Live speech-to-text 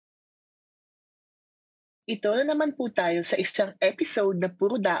Ito na naman po tayo sa isang episode na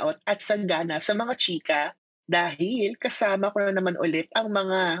puro daot at sagana sa mga chika dahil kasama ko na naman ulit ang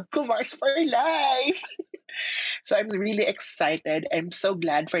mga Kumars for Life. So I'm really excited. I'm so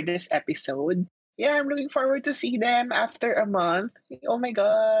glad for this episode. Yeah, I'm looking forward to see them after a month. Oh my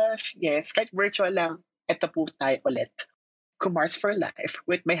gosh. Yes, kahit virtual lang. Ito po tayo ulit. Kumars for Life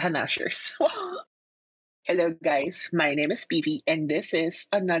with my Hanashers. Hello guys, my name is Pivi and this is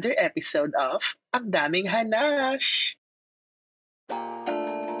another episode of Ang Daming Hanash!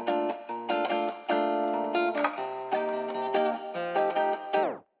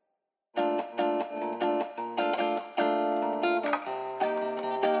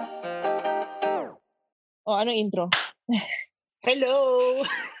 Ano intro? Hello!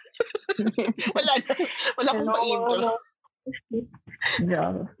 wala akong pa-intro.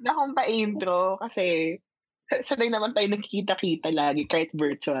 Wala akong pa-intro kasi sanay naman tayo nagkikita-kita lagi kahit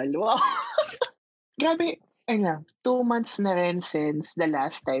virtual. Wow! Grabe, 2 months na rin since the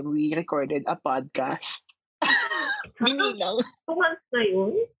last time we recorded a podcast. Binilang. 2 months na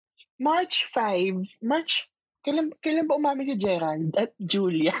yun? March 5. Kailan ba umamin si Gerald at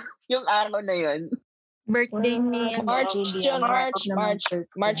Julia? Yung araw na yun. Birthday ni March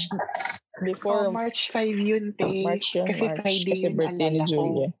before. March 5 yun, te. March yun, kasi March. Friday Kasi yun, birthday ni alala ko.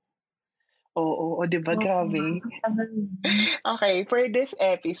 Julia. Oo, diba? Grabe. Okay, for this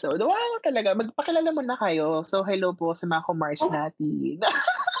episode, wow talaga, magpakilala mo na kayo. So, hello po sa mga Kumars natin.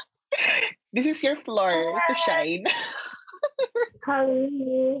 This is your floor to shine. Hello,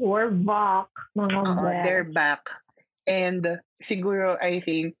 we're back, mga They're back. And siguro, I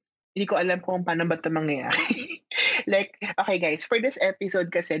think, hindi ko alam kung paano ba ito mangyayari. Like, okay guys, for this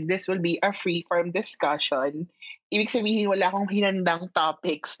episode kasi, this will be a free-form discussion. Ibig sabihin, wala akong hinandang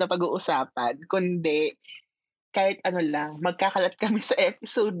topics na pag-uusapan, kundi kahit ano lang, magkakalat kami sa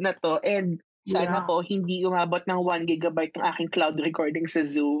episode na to and sana po hindi umabot ng 1 gigabyte ng aking cloud recording sa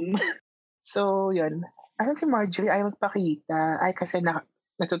Zoom. So, yun. Asan si Marjorie ay magpakita? Ay, kasi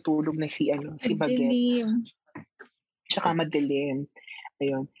natutulog na si Bagets. Tsaka madilim.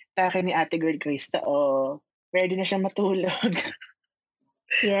 Ayun. Taka ni Ate Girl Krista, ready na siya matulog.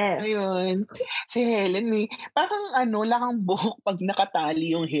 Yes. Ayun. Si Helen, parang lakang buhok pag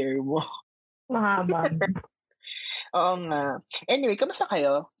nakatali yung hair mo. Mahaba. Oo nga. Anyway, kamusta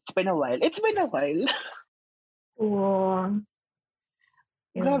kayo? It's been a while. Oo.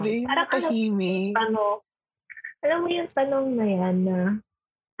 Grabe, matahimik. Alam mo yung tanong na yan na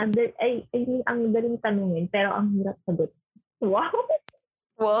ang daling tanungin pero ang hirap sagot.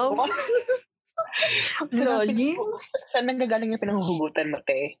 Wow! Really? Saan nanggagaling yung pinanghuhugutan mo,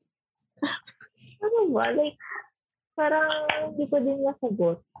 te? Ano ba? Like, parang hindi ko din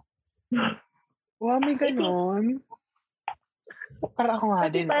nasagot. Wow, may ganon. Para ako nga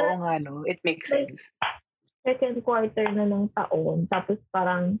din. Oo nga, no? It makes sense. Second quarter na ng taon. Tapos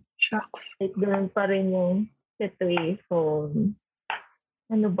parang, shucks. like, doon pa rin yung situation.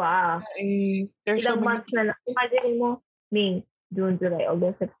 Ano ba? There's Ilang so many... months na lang. Imagine mo, May, June, July,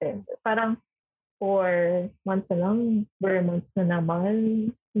 August, September. Parang 4 months na lang. 4 months na naman.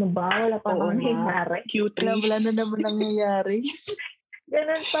 Ano ba? Wala pa bang nangyayari? Q3. Wala na naman nangyayari.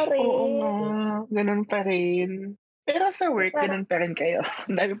 Ganun pa rin. Oo nga. Ganun pa rin. Pero sa work, ganun pa rin kayo.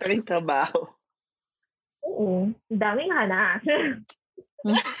 Ang dami pa rin trabaho. Oo. Ang daming hanas.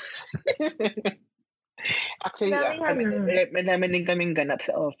 Actually, madami din kaming ganap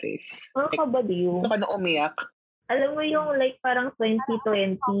sa office. Ang kabaliw. Gusto ka na umiyak? Alam mo yung like parang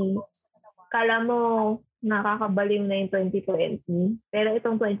 2020, kala mo nakakabaliw na yung 2020, pero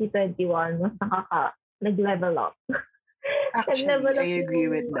itong 2021, mas nag-level up. Actually, I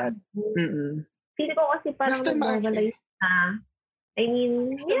agree with that. Mm-mm. Feeling ko kasi parang nag-normalize na. I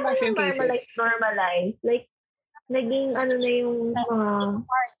mean, normalize. Like, naging na yung mga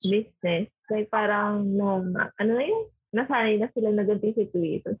business. Like, parang, nasanay na sila na ganito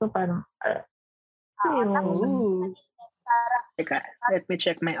situation. So, parang, Teka, let me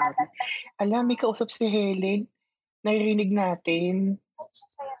check my outfit. Alam, may kausap si Helen. Naririnig natin.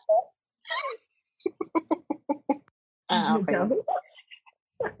 Okay.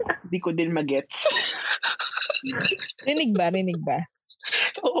 Hindi ko din magets. Rinig ba?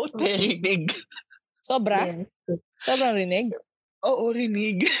 Oo, rinig. Sobra? Yes. Sobrang rinig? Oo,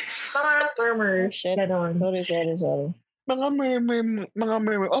 rinig. Mga murmurs. Shit. Ganon. Sorry. Mga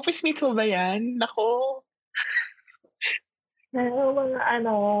murmur. Office mates mo ba yan? Nako.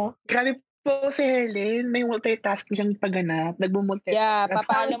 Grabe po si Helen. May multitasking siyang pagganap. Nagmumultitask. Yeah,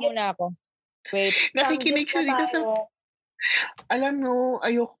 papaalam muna ako. Wait. Nakikinig siya dito sa... Alam mo,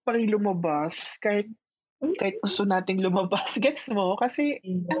 ayoko pa rin lumabas. Kahit kahit gusto nating lumabas, gets mo? Kasi,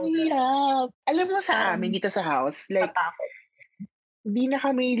 ang hirap. Alam mo sa amin dito sa house, like, di na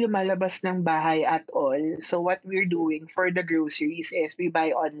kami lumalabas ng bahay at all. So, what we're doing for the groceries is we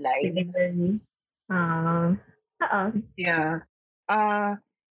buy online. Yeah.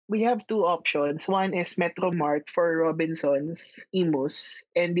 We have two options. One is Metromart for Robinsons, Imus,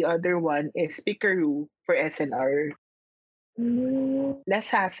 and the other one is Picaroo for SNR.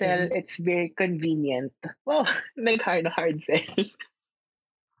 Less hassle, it's very convenient. Wow, hard sell.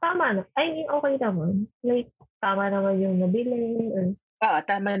 Tama na. I mean, okay naman. Like, tama naman yung nabili.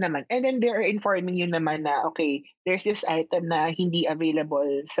 Tama naman. And then they are informing you naman na, okay, there's this item na hindi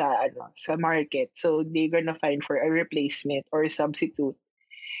available sa market. So they're gonna find for a replacement or substitute.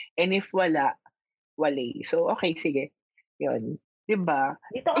 And if wala. So okay, sige. Yun. Diba?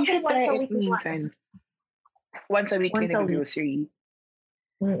 Dito You kasi should try it once a week minsan. Once a week Once na a week. grocery.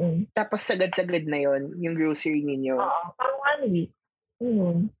 Mm-mm. Tapos sagad-sagad na yon yung grocery ninyo. Oo, parang 1 week.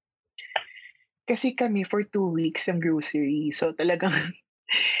 Kasi kami for 2 weeks ang grocery. So talagang,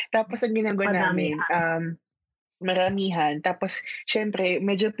 tapos ang ginagawa namin, maramihan. Tapos, syempre,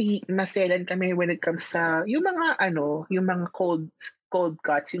 medyo maselan kami when it comes sa, yung mga cold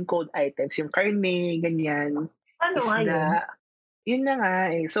cuts, yung cold items, yung karne, ganyan, isda. Yun na nga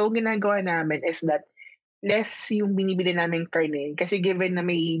eh. So, ginagawa namin is that, less yung binibili namin karne. Kasi given na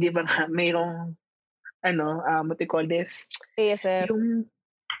may, di ba nga, mayroong, what you call this? ASF. Yung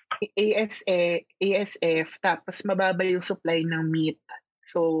ASF, tapos mababa yung supply ng meat.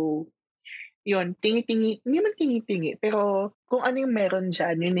 So, yun, tingi-tingi, hindi man tingi-tingi, pero kung ano yung meron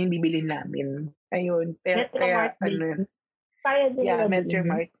dyan, yun na yung bibili namin. Ayun. Pero, kaya,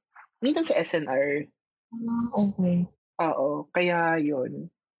 Metromart. Minsan sa SNR. Okay. Oo, kaya yun.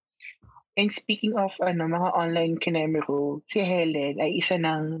 And speaking of mga online kinemero, si Helen ay isa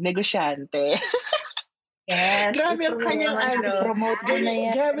ng negosyante. Yes. Grabe yung kanyang promote mo na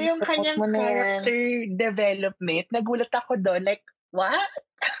yan. Grabe yung kanyang character development. Nagulat ako doon. Like, what?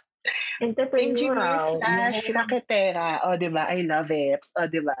 Engineer / raketera. O, diba? I love it. O,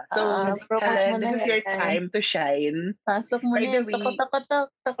 diba? So, Helen, this is your time to shine. Pasok mo na yan. Tok.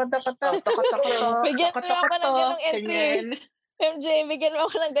 Bigyan mo ako ng ganong entry. MJ, bigyan mo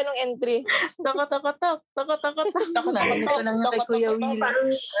ako ng ganong entry. Tok. Narinig ko lang kay Kuya Will.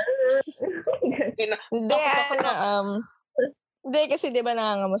 Hindi, kasi di ba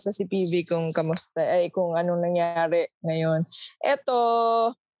nangangamusta si PV kung anong nangyari ngayon. Eto,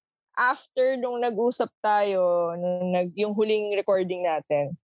 after nung nag-usap tayo, yung huling recording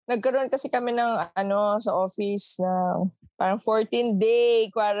natin, nagkaroon kasi kami ng sa office na parang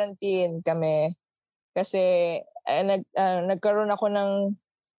 14-day quarantine kami. Kasi nagkaroon ako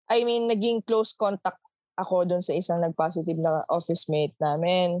naging close contact ako doon sa isang nag-positive na office mate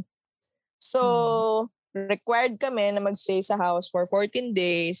namin. So, required kami na magstay sa house for 14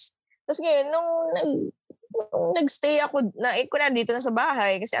 days. Tapos ngayon, nung nagstay ako, dito na sa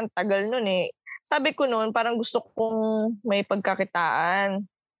bahay kasi ang tagal nun eh. Sabi ko nun, parang gusto kong may pagkakitaan.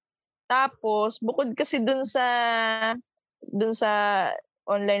 Tapos, bukod kasi dun sa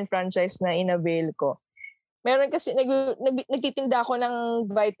online franchise na inavail ko, meron kasi, nagtitinda ako ng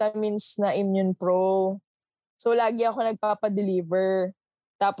vitamins na Immune Pro. So, lagi ako nagpapadeliver.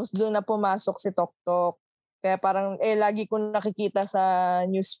 Tapos, doon na pumasok si Tok. Kaya parang, lagi ko nakikita sa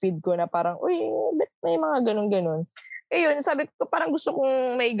newsfeed ko na parang, uy, may mga ganun-ganun. Yun, sabi ko, parang gusto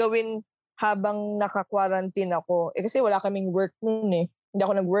kong may gawin habang naka-quarantine ako. Kasi wala kaming work noon eh. Hindi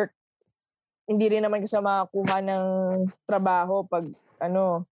ako nag-work. Hindi rin naman kasi makakuha ng trabaho pag,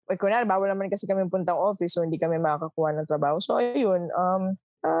 kunwari, bawal naman kasi kami puntang office, so hindi kami makakakuha ng trabaho. So, ayun,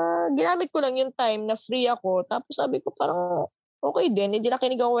 ginamit ko lang yung time na free ako. Tapos sabi ko, parang, okay din, hindi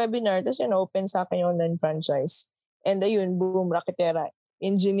nakinig ako webinar, tapos open sa akin yung online franchise. And ayun, boom, raketera.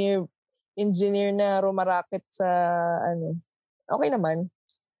 Engineer na rumaraket sa, okay naman.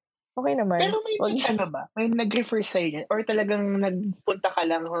 Pero may nag-refer sa'yo niyan? Or talagang nagpunta ka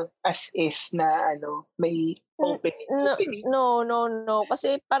lang as is na, may opening? No.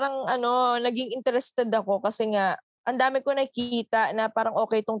 Kasi parang, naging interested ako kasi nga, ang dami ko nakikita na parang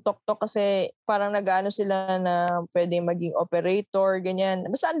okay itong Tok kasi parang nag-ano sila na pwede maging operator, ganyan.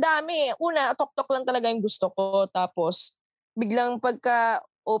 Basta ang dami. Una, Tok lang talaga yung gusto ko. Tapos, biglang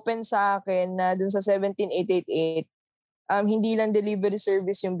pagka-open sa akin na dun sa 17888, hindi lang delivery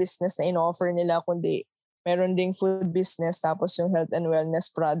service yung business na in-offer nila, kundi meron ding food business tapos yung health and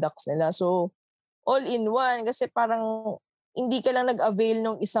wellness products nila. So, all in one. Kasi parang hindi ka lang nag-avail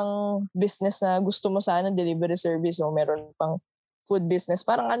ng isang business na gusto mo sana delivery service o meron pang food business.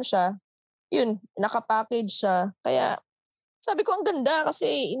 Parang siya, yun, nakapackage siya. Kaya sabi ko, ang ganda kasi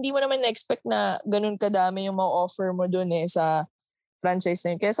hindi mo naman na-expect na ganun kadami yung ma-offer mo dun sa franchise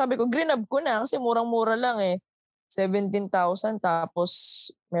na yun. Kaya sabi ko, grinab ko na kasi murang-mura lang 17,000 tapos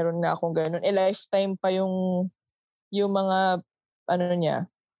meron na akong ganun. Lifetime pa yung mga niya,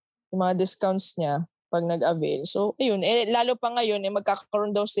 yung mga discounts niya pag nag-avail. So, ayun. Lalo pa ngayon,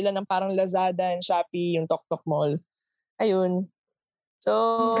 magkakaroon daw sila ng parang Lazada and Shopee, yung Tok Mall. Ayun.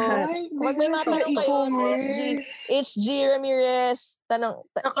 So, pag may matanong kayo sa HG Ramirez,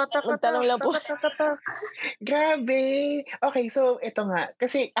 magtanong lang po. Grabe. Okay, so ito nga.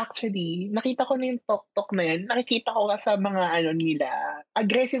 Kasi actually, nakita ko na yung Tok na yan. Nakikita ko sa mga nila.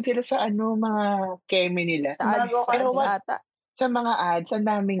 Aggressive sila sa mga keme nila. Sa ads ata. Sa mga ads, ang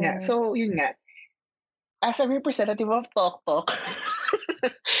dami nga. So, yun nga. As a representative of Tok,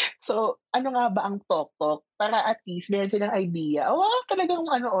 so, ano nga ba ang Tok? Para at least meron silang idea. Talagang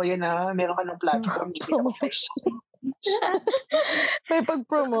yan meron ka ng platform. May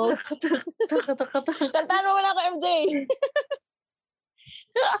pag-promote. Tantanong mo na ako, MJ.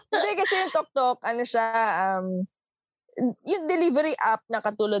 Hindi kasi yung Tok, siya, yung delivery app na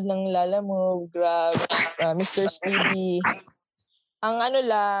katulad ng Lalamove, Grab, Mr. Speedy. Ang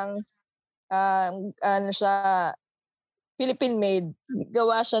lang, siya, Philippine made.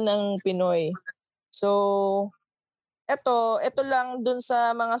 Gawa siya ng Pinoy. So, ito lang dun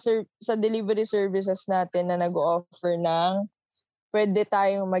sa mga sa delivery services natin na nag-offer ng pwede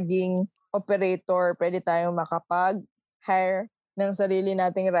tayong maging operator, pwede tayong makapag-hire ng sarili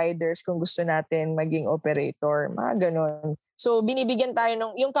nating riders kung gusto natin maging operator. Mga ganon. So, binibigyan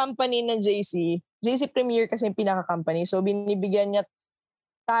tayo yung company ng JC Premier kasi yung pinaka-company. So, binibigyan niya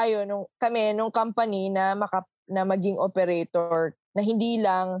tayo kami nung company na na maging operator na hindi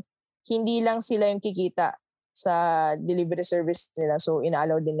lang sila yung kikita sa delivery service nila. So,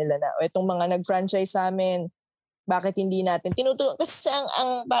 ina-allow din nila na itong mga nag-franchise sa amin, bakit hindi natin tinutulong kasi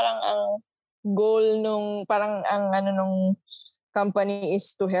ang goal nung company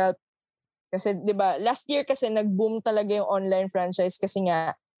is to help. Kasi 'di ba, last year kasi nag-boom talaga yung online franchise kasi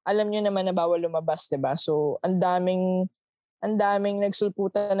nga alam niyo naman na bawal lumabas, 'di ba? So, ang daming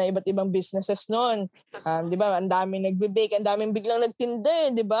nagsulputan na iba't ibang businesses noon. 'Di ba? Ang daming nagbe-bake, ang daming biglang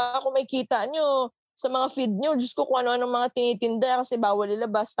nagtinda, 'di ba? Kung may kita nyo sa mga feed nyo, Diyos ko kung ano mga tinitinda kasi bawal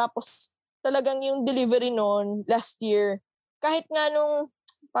ilabas. Tapos talagang yung delivery noon last year, kahit nga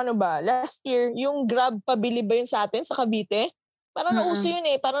last year, yung Grab pabili ba yun sa atin sa Cavite? Parang nauso yun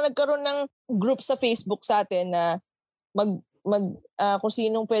Parang nagkaroon ng group sa Facebook sa atin na kung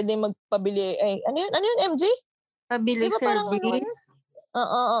sinong pwede magpabili. Ano yun, MJ? Pabili diba service.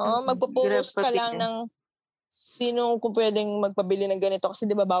 Magpo-post ka lang ng sino kung pwedeng magpabili ng ganito kasi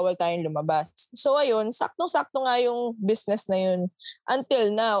 'di ba bawal tayong lumabas. So ayun, saktong-sakto nga yung business na yun until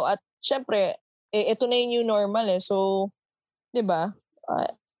now at syempre ito na yung new normal So 'di ba?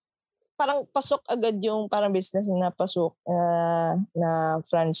 Parang pasok agad yung parang business na pasok na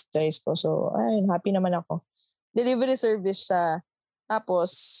franchise ko. So ayun, happy naman ako. Delivery service siya.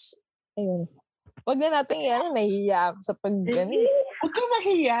 Tapos ayun. Wag na natin nahihiya ako sa pag-ganun. Huwag ka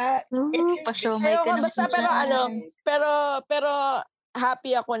mahiya. Pa-showmay ka na. Basta pero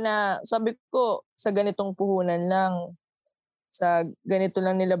happy ako na sabi ko sa ganitong puhunan lang. Sa ganito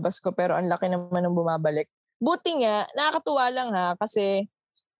lang nilabas ko pero ang laki naman ng bumabalik. Buti nga, nakakatuwa lang kasi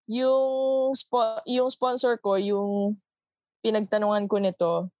yung sponsor ko, yung pinagtanungan ko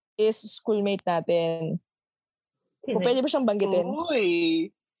nito is schoolmate natin. Kung pwede ba siyang banggitin?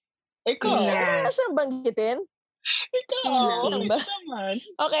 Uy! Ikaw. Pwede ba siyang banggitin? Ikaw.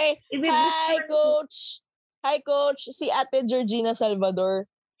 Okay. Hi, Coach. Si Ate Georgina Salvador.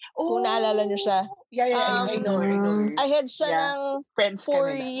 Kung naalala niyo siya. Yeah, I know her. Ahead siya ng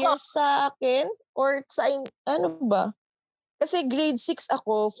 4 years sa akin. Or sa, ano ba? Kasi grade 6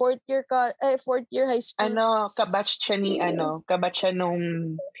 ako, 4th year high school. Kabatch siya ni, kabatch siya nung...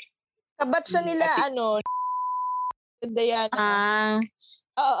 Kabatch siya nila, Diana.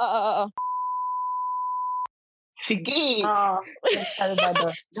 Oo. Sige.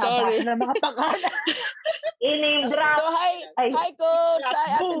 Salvador. Sorry. Na mga pangalan. I-name drop. So, hi Coach. Hi,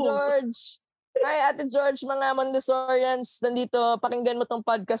 Ate George. Hi, Ate George, mga Montessorians. Nandito, pakinggan mo tong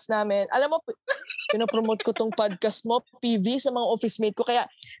podcast namin. Alam mo, pinopromote ko tong podcast mo, PV, sa mga office mate ko. Kaya,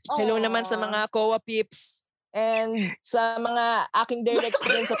 hello naman sa mga COA peeps. And sa mga aking direct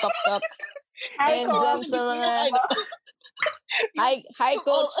din sa Tok. And dyan sa mga... Hi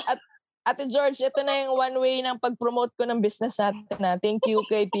Coach. At Ate George, ito na yung one way ng pag-promote ko ng business natin. Thank you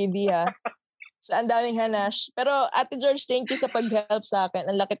kay PV Sa ang daming hanash. Pero Ate George, thank you sa pag-help sa akin.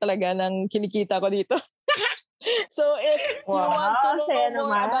 Ang laki talaga ng kinikita ko dito. So if you want to know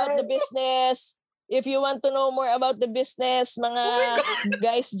more about the business, if you want to know more about the business, mga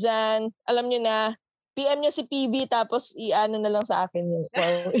guys dyan, alam nyo na, PM nyo si PB tapos i-ano na lang sa akin yun.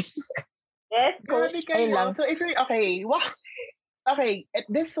 Wow. Yes. Grabe kayo. So if you're, okay, wow. Okay,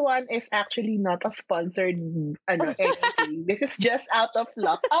 this one is actually not a sponsored anything. This is just out of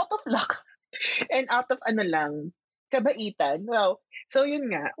luck. And out of kabaitan. Wow. So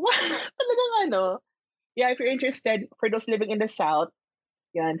yun nga. Wow, talagang yeah, if you're interested, for those living in the South,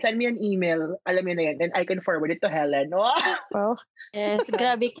 yan, send me an email. Alam mo na yan. And I can forward it to Helen. Wow. Yes,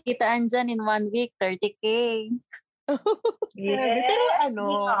 grabe kitaan dyan in 1 week, 30K. Yeah.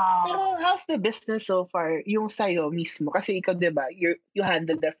 Pero how's the business so far? Yung sa'yo mismo. Kasi ikaw, di ba, you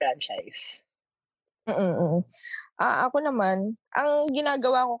handle the franchise. Ako naman, ang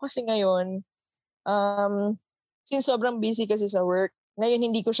ginagawa ko kasi ngayon, since sobrang busy kasi sa work, ngayon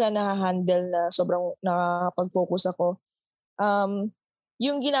hindi ko siya na-handle na sobrang nakapag-focus ako.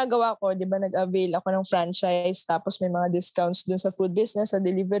 Yung ginagawa ko, di ba, nag-avail ako ng franchise, tapos may mga discounts dun sa food business, sa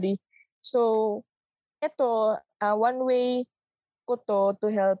delivery. So, eto, one way ko to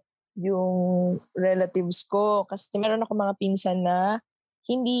help yung relatives ko. Kasi meron ako mga pinsan na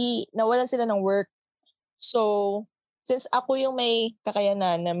nawalan sila ng work. So, since ako yung may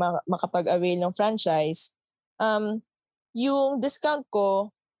kakayanan na makapag-avail ng franchise, yung discount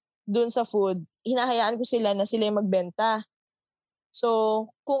ko dun sa food, hinahayaan ko sila na sila yung magbenta. So,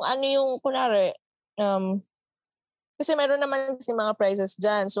 kung ano yung, kunwari, kasi meron naman kasi mga prices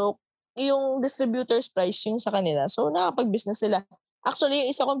dyan. So, yung distributor's price yung sa kanila. So, nakapag-business sila. Actually,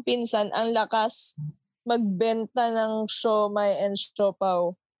 yung isa kong pinsan, ang lakas magbenta ng siomai and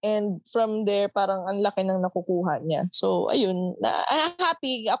siopaw. And from there, parang ang laki ng nakukuha niya. So, ayun.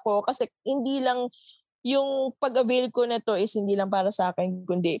 Happy ako kasi hindi lang yung pag-avail ko na to is hindi lang para sa akin,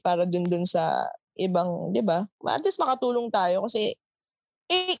 kundi para dun sa ibang, di ba? At least makatulong tayo kasi,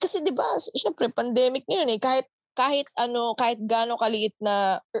 kasi di ba, syempre, pandemic ngayon kahit gaano kaliit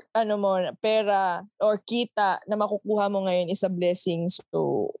na pera or kita na makukuha mo ngayon is a blessing.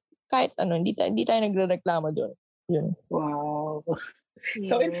 So kahit hindi tayo nagrereklamo doon. Yun. Wow.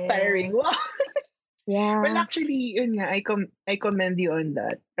 So inspiring. Wow. Yeah. Well, actually, yun nga, I commend you on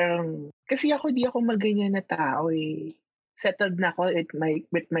that. Kasi di ako maganyan na tao eh. Settled na ako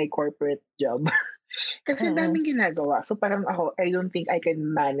with my corporate job. Kasi daming ginagawa. So parang ako, I don't think I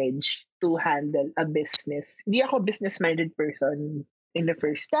can manage to handle a business. Hindi ako business-minded person in the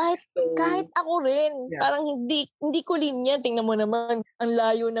first place. Kahit ako rin. Yeah. Parang hindi ko linya. Tingnan mo naman, ang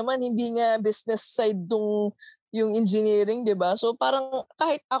layo naman. Hindi nga business side yung engineering, di ba? So parang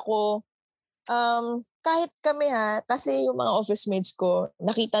kahit ako, kahit kami kasi yung mga office mates ko,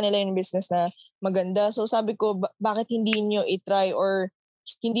 nakita nila yung business na maganda. So sabi ko, bakit hindi nyo i-try or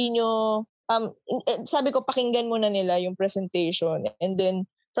hindi nyo sabi ko pakinggan muna nila yung presentation and then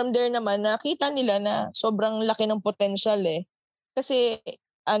from there naman nakita nila na sobrang laki ng potential kasi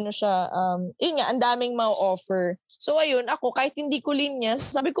yun nga, ang daming ma-offer. So ayun, ako kahit hindi ko linya,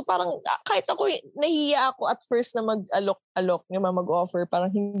 sabi ko parang kahit ako nahihiya ako at first na mag-alok yung mga mag-offer,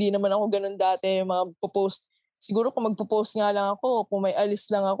 parang hindi naman ako ganun dati yung mga post. Siguro kung magpo-post nga lang ako, kung may alis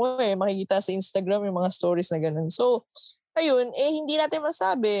lang ako makikita sa Instagram yung mga stories na ganun. So ayun, hindi natin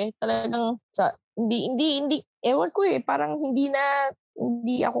masabi. Talagang, hindi, ewan ko parang hindi na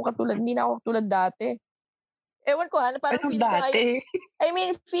ako katulad dati. Ewan ko parang feeling dati? ko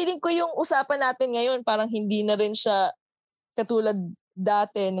feeling ko yung usapan natin ngayon, parang hindi na rin siya katulad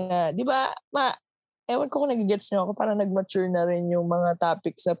dati na, di ba, ewan ko kung nagigets niyo ako, parang nag-mature na rin yung mga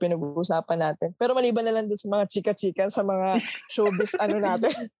topics na pinag-uusapan natin. Pero maliban na lang din sa mga chika-chika, sa mga showbiz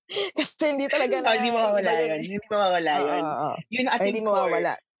natin. Kasi hindi talaga na... Hindi mawawala yun. Hindi mawawala yun. Yun ating hindi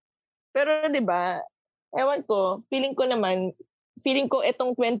mawawala. Pero di ba, ewan ko, feeling ko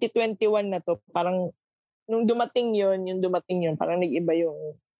itong 2021 na to, parang nung dumating yun, parang nag-iba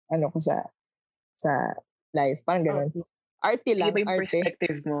yung ko sa life. Parang ganun. Arty lang. Iba yung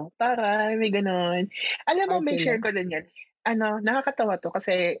perspective mo. Para, may ganon. Alam mo, may share ko din yan. Nakakatawa to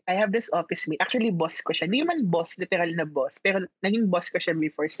kasi I have this office mate. Actually, boss ko siya. Hindi man boss, literal na boss. Pero naging boss ko siya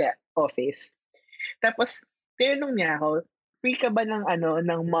before sa office. Tapos, tinanong niya ako, free ka ba ng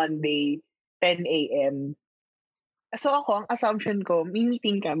Monday, 10 a.m.? So ako, ang assumption ko, may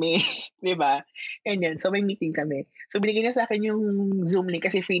meeting kami. Diba? Ganyan. So may meeting kami. So binigay niya sa akin yung Zoom link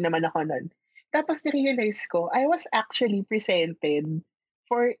kasi free naman ako nun. Tapos na-realize ko, I was actually presented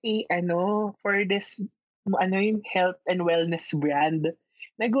for this yung health and wellness brand.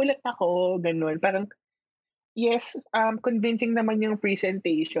 Nagulat ako, ganun. Parang, yes, convincing naman yung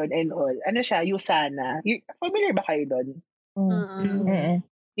presentation and all. Siya, USANA. Familiar ba kayo doon?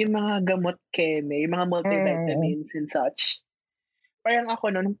 Yung mga gamot keme, yung mga multivitamins and such. Parang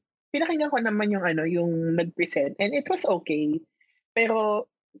ako nun, pinakinggan ko naman yung nag-present and it was okay. Pero,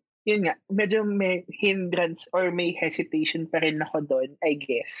 yun nga, medyo may hindrance or may hesitation pa rin ako doon, I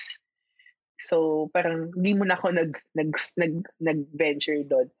guess. So, parang di mo na ako nag-venture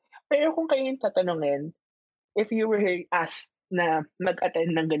doon. Pero kung kayo yung tatanungin, if you were asked na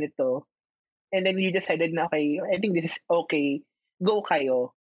mag-attend ng ganito, and then you decided na, okay, I think this is okay, go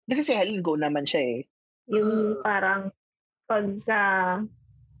kayo. Kasi si Helen, go naman siya eh. Yung parang pagka,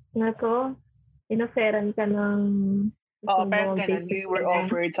 inoferan ka ng... Oo, parang ganun, you were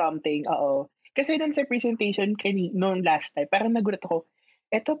offered something, oo. Kasi dun sa presentation noong last time, parang nagulat ako,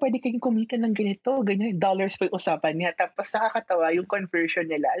 eto, pwede kayong kumita ng ganito, ganyan, dollars pa yung usapan niya. Tapos nakakatawa yung conversion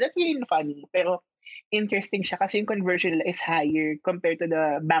nila. That's really funny. Pero interesting siya kasi yung conversion nila is higher compared to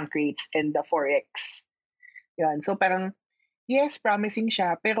the bank rates and the forex. Yan. So parang, yes, promising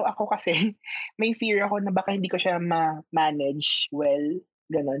siya. Pero ako kasi, may fear ako na baka hindi ko siya ma-manage well.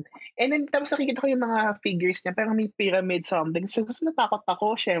 Ganon. And then, tapos nakikita ko yung mga figures niya, parang may pyramid something. So, natakot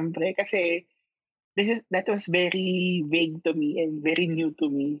ako, syempre, kasi that was very vague to me and very new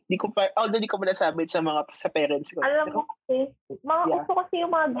to me. Although di ko pa nasabi sa parents ko. Alam mo kasi, uso kasi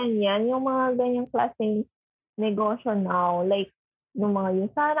yung mga ganyang klaseng negosyo now, like, yung mga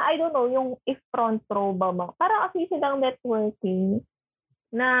yun. Sana, I don't know, yung if front row ba ma. Para kasi silang networking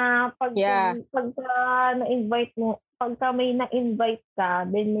na pagka na-invite mo, pagka may na-invite ka,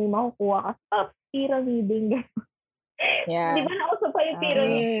 then may makukuha ka sa pyramiding. Yeah. Di ba nauso pa yung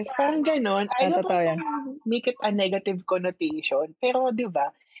pyramid? Yes, parang ganon. I don't make it a negative connotation. Pero di ba,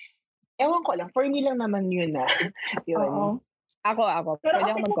 ewan ko lang, for me lang naman yun na. Yun. Oo. Ako.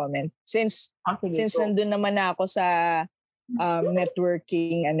 Pwede ako mag-comment. Since nandun naman na ako sa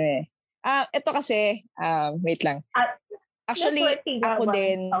networking, ito kasi, wait lang. Actually,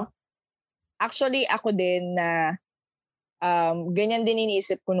 ako din na ganyan din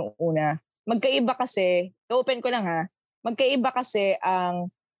iniisip ko nung una. Magkaiba kasi, open ko lang magkaiba kasi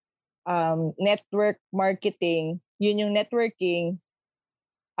ang network marketing, yun yung networking.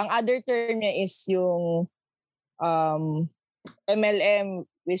 Ang other term niya is yung MLM,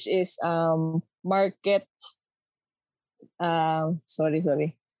 which is market, sorry.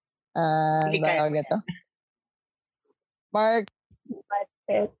 Tawag ito?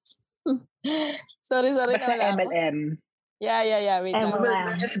 Market. Sorry. Basta MLM. Yeah. Wait lang.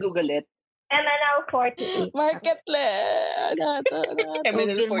 We'll just Google it. MLM 48. Market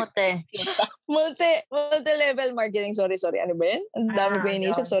Google mo, te. Multi-level marketing. Sorry. Ano ba yun? Ang dami ko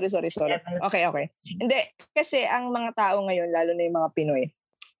inisip. Sorry. Okay. Hindi. Kasi ang mga tao ngayon, lalo na yung mga Pinoy,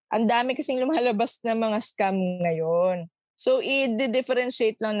 ang dami kasing lumalabas na mga scam ngayon. So,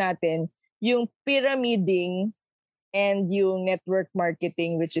 i-differentiate lang natin yung pyramiding and yung network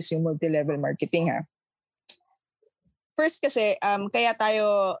marketing, which is yung multi-level marketing, First kasi, kaya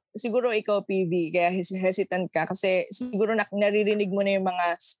tayo, siguro ikaw, PV, kaya hesitant ka kasi siguro naririnig mo na yung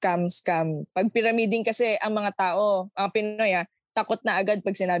mga scam. Pag pyramiding kasi, ang mga tao, ang Pinoy, takot na agad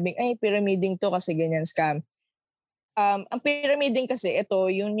pag sinabing, ay, pyramiding to kasi ganyan scam. Ang pyramiding kasi, ito,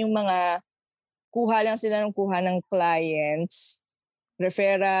 yung mga kuha lang sila ng clients,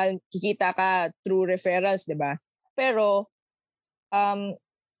 referral, kikita ka through referrals, di ba? Pero, ang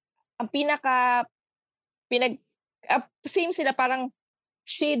same sila, parang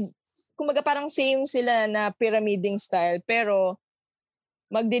shade, kumbaga parang same sila na pyramiding style, pero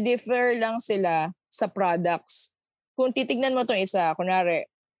magdi-differ lang sila sa products. Kung titignan mo itong isa, kunwari,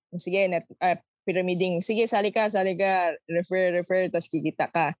 sige, pyramiding, sige, sali ka, refer, tas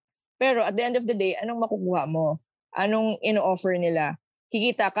kikita ka. Pero at the end of the day, anong makukuha mo? Anong ino-offer nila?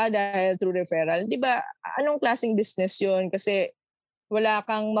 Kikita ka dahil through referral. Di ba, anong klaseng business yun? Kasi wala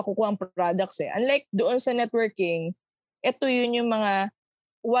kang makukuha ang products Unlike doon sa networking, ito yun yung mga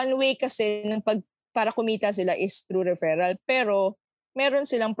one way kasi para kumita sila is through referral. Pero meron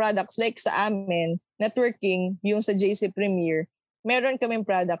silang products like sa amin, networking, yung sa JC Premier, meron kaming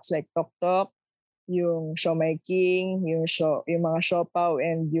products like TokTok, yung Siomai King, yung mga Siopaw,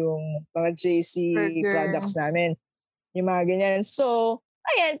 and yung mga JC products namin. Yung mga ganyan. So,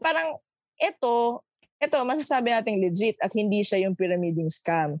 ayan, parang ito, masasabi natin legit at hindi siya yung pyramiding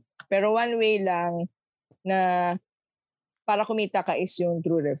scam. Pero one way lang na para kumita ka is yung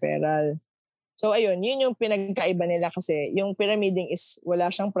through referral. So ayun, yun yung pinagkaiba nila kasi yung pyramiding is wala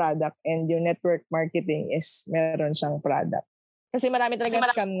siyang product and yung network marketing is meron siyang product. Kasi marami talagang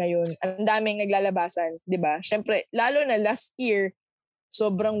scam ngayon. Ang daming naglalabasan, di ba? Siyempre, lalo na last year,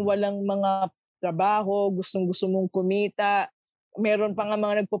 sobrang walang mga trabaho, gustong-gusto mong kumita. Meron pa nga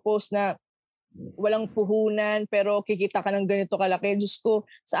mga nagpo-post na walang puhunan pero kikita ka ng ganito kalaki. Diyos ko,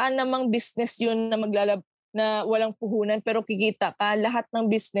 saan namang business yun na na walang puhunan pero kikita ka, lahat ng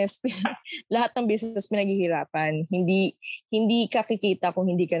business pinaghihirapan. Hindi ka kikita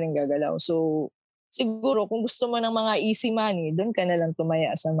kung hindi ka nang gagalaw. So siguro kung gusto mo ng mga easy money, doon ka na lang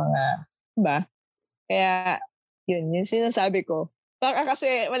tumaya sa mga, diba? Kaya yun yung sinasabi ko. Baka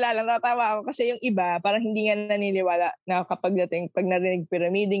kasi wala lang, natawa ako kasi yung iba parang hindi nga naniniwala na pag narinig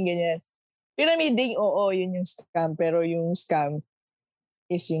pyramiding ganyan. Pyramiding, oo, yun yung scam. Pero yung scam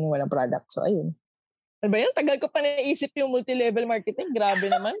is yung walang product. So ayun. Ano ba yun? Tagal ko pa naisip yung multi-level marketing. Grabe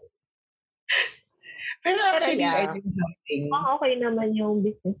naman. Pero actually, yeah. I think something. Okay naman yung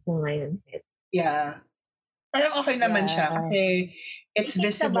business mo ngayon. Yeah. Parang okay naman siya kasi it's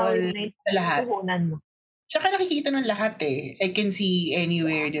visible sa lahat. Tsaka nakikita ng lahat eh. I can see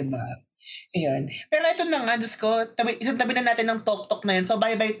anywhere, diba? Ayun. Pero ito na nga, Diyos ko, isang tabi na natin ng Tok Tok na yun. So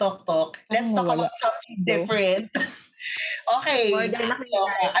bye-bye Tok Tok. Let's talk about something different. Okay.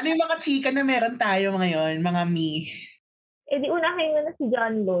 Ano yung mga chika na meron tayo ngayon, mga me? Di unahin mo na si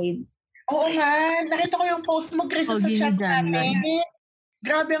John Lloyd. Oo nga. Nakita ko yung post mo, Chris, sa chat natin.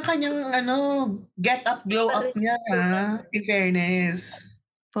 Grabe ang kanyang get up, glow up niya, ha? In fairness.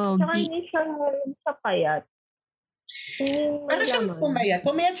 Saka hindi siya payat. Parang siyang pumayat.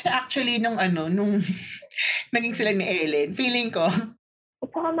 Pumayat siya actually nung naging sila ni Ellen. Feeling ko. At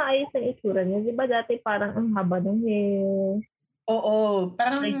saka maayos ang itsura niya. Di ba dati parang ang haba ng hair? Oo.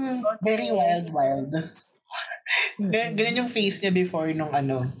 Parang very wild. Ganyan yung face niya before nung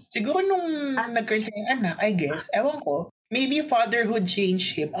Siguro nung nagkaroon siya yung anak, I guess. Ewan ko. Maybe fatherhood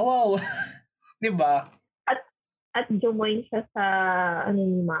changed him. Oh, wow. Diba? At jumoin siya sa ni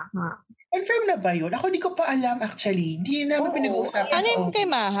Maha. Confirm na ba yun? Ako di ko pa alam actually. Hindi naman pinag-uusapan. Ano yung kay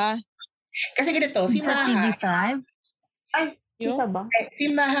Maha? Kasi ganito, si Maha. TV5? Ay, isa ba?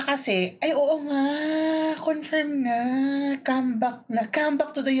 Si Maha kasi, ay oo nga, confirm na.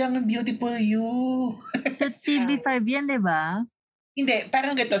 Comeback to the young and beautiful you. Sa TV5 yan, di ba? Hindi,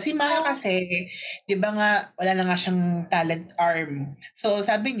 parang ganito. Si Maha kasi, di ba nga, wala na nga siyang talent arm. So,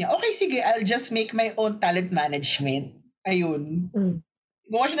 sabi niya, okay, sige, I'll just make my own talent management. Ayun.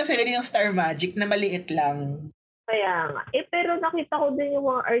 Gumawa siya na sarili ng Star Magic na maliit lang. Kaya nga. Pero nakita ko din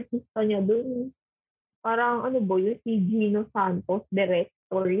yung mga artista niya dun. Parang yun, si Gino Santos,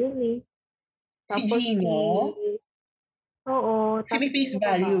 director yun eh. Tapos si Gino? Oo. Si may face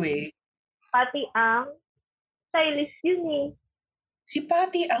value eh. Pati ang stylist yun eh. Si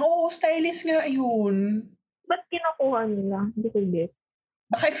Patty, stylist nga yun. Ba't kinukuha nila? Hindi ko get.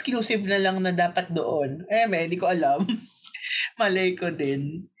 Baka exclusive na lang na dapat doon. Hindi ko alam. Malay ko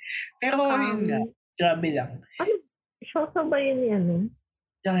din. Pero yun nga, grabe lang. Show ba yun yan?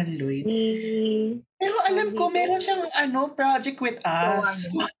 John Lloyd. Pero alam ko, meron siyang project with us.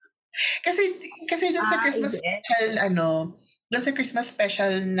 kasi dun sa Christmas special, dun sa Christmas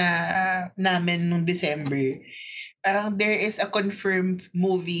special na namin nung December, parang there is a confirmed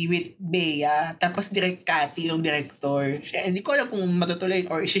movie with Bea, tapos direct Cathy yung director. Hindi ko alam kung matutuloy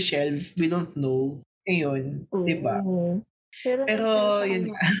or isi-shelve. We don't know. Ayun. Diba? Pero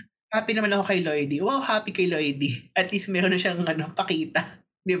yun, happy naman ako kay Lloydie. Wow, happy kay Lloydie. At least meron na siyang pakita.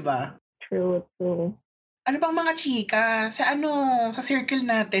 Diba? True. Ano bang mga chika? Sa sa circle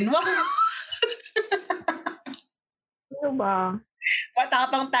natin? Wow! Ano ba?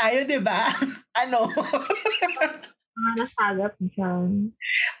 Matapang tayo, diba? Mga nasagap dyan.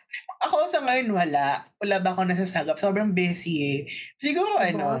 Ako sa ngayon wala. Wala ba ako nasasagap? Sobrang busy eh. Siguro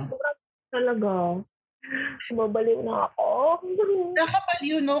Sobrang talaga. Babaliw na ako.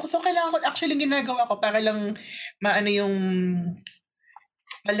 Nakapaliw, no? So kailangan ko, actually ginagawa ko para lang yung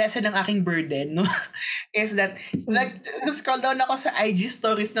malesa ng aking burden, no? Is that, scroll down ako sa IG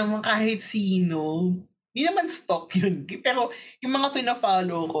stories ng mga kahit sino. Hindi naman stalk yun. Pero yung mga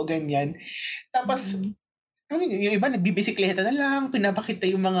pina-follow ko, ganyan. Tapos, yung iba nagbibisikleta na lang, pinapakita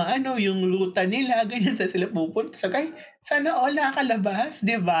yung mga yung ruta nila, ganyan sa sila pupunta. So, sana nakakalabas,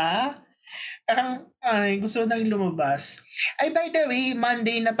 di ba? Parang, gusto na rin lumabas. Ay, by the way,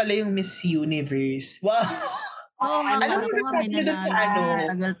 Monday na pala yung Miss Universe. Wow! Ano masasabi na dun sa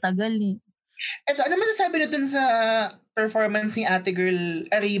tagal-tagal eh. Eto, ano masasabi na dun sa performance ni ate girl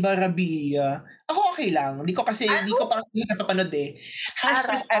Arriba Rabia? Ako okay lang. Hindi ko pa napapanood eh.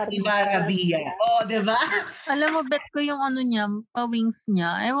 Hashtag Arriba Rabia. Diba? Alam mo, bet ko yung niya, pa-wings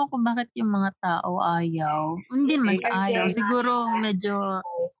niya. Ewan ko bakit yung mga tao ayaw. Hindi naman sa ayaw. Siguro medyo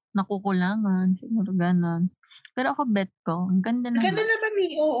nakukulangan. Siguro ganon. Pero ako bet ko, ang ganda naman. Ganda naman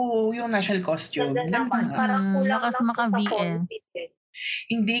yung national costume. Ganda naman. Parang kulang lakas lang maka-VS.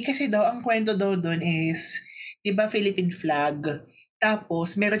 Hindi kasi daw, ang kwento daw doon is, di ba Philippine flag?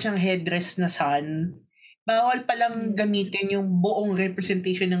 Tapos, meron siyang headdress na sun. bawal palang gamitin yung buong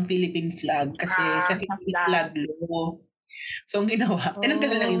representation ng Philippine flag kasi sa Philippine flag law. So, ang ginawa,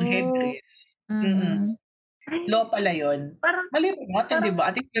 tinanggal lang yung headdress. Law pala yun. Mali rin natin, di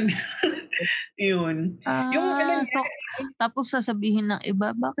ba? Ating yun. So, tapos sasabihin ng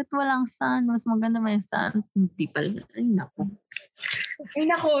iba, bakit walang sun? Mas maganda may sun. Hindi pala. Ay, naku.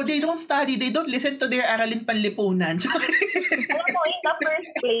 They don't study. They don't listen to their aralin panlipunan. Alam mo, in the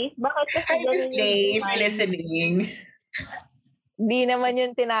first place, bakit kasi ganun yung listening. Di naman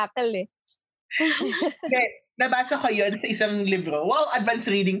yun tinakal eh. Nabasa ko yun sa isang libro. Wow, advanced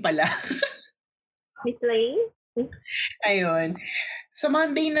reading pala. Miss Lay? Ayun. So,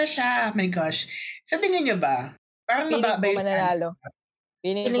 Monday na siya. My gosh. Sa tingin nyo ba? Parang mababa yung mananalo.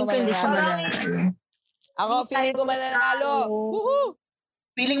 Feeling ko mananalo. Ako, feeling ko mananalo. Woohoo!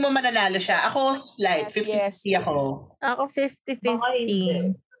 Feeling mo mananalo siya? Ako, slight. 50-50 ako. Ako,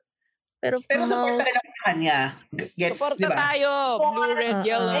 50-50. Pero support pa rin ako sa kanya. Supporta diba? Tayo. Blue, red,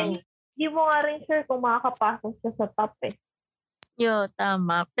 yellow. Hindi mo nga rin sure kung makakapasok siya sa top eh.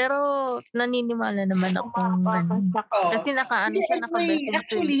 Tama. Pero naniniwala naman ako. Kasi naka-best in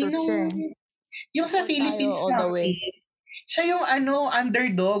swimsuit siya. Yung sa Philippines siya yung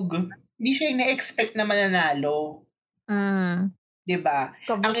underdog. Hindi siya yung na-expect na mananalo. Diba?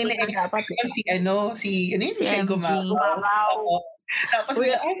 Ang ina-expect si Michelle Gumao. Tapos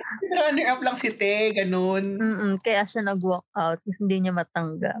runner-up lang si Te, ganun. Kaya siya nag-walk out kasi hindi niya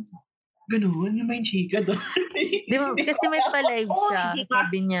matanggap. Ganun? Yung may chika doon. Kasi may pa-live siya,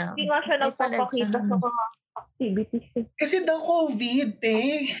 sabi niya. Hindi nga siya nagpapakita sa mga activities. Kasi daw COVID,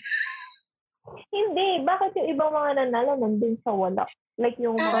 Te. Hindi. Bakit yung ibang mga nanalo nandun sa wala? Like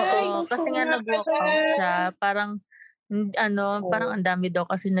yung kasi nga nag-walk out siya. Parang ang dami daw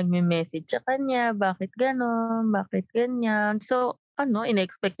kasi nagme-message sa kanya, bakit gano'n, bakit ganyan. So,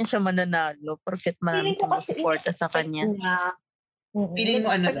 ina-expect niya siya mananalo porket marami sumusuporta sa kanya. Feeling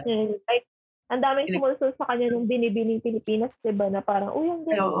mo like, ang daming sumusuporta sa kanya nung binibining Pilipinas, diba, na parang, yung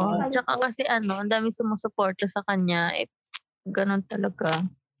gano'n. Tsaka kasi ang daming sumusuporta sa kanya, gano'n talaga.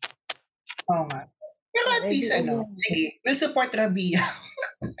 Oo nga. Pero at least, sige, we'll support Rabia.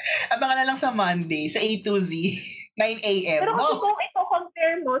 Abangan na lang sa Monday, sa A to Z, 9 a.m. Pero kasi kung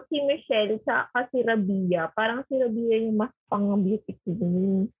i-compare mo si Michelle sa si Rabia, parang si Rabia yung mas pang-beauty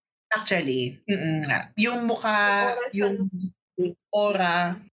queen. Actually, yung mukha, yung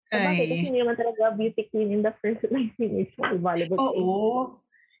aura. Kasi hindi naman talaga beauty queen in the first place si Michelle. Volleyball. Oo.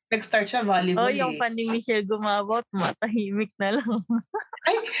 Nag-start siya volleyball yung pan ni Michelle Gumabot, matahimik na lang.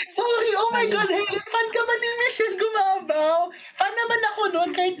 Ay, sorry. Oh my God, Helen. Fan ka ba ni Michelle Gumabaw? Fan naman ako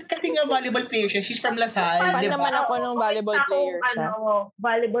noon kasi nga volleyball player siya. She's from Lasal. Fan naman ako nung volleyball player siya.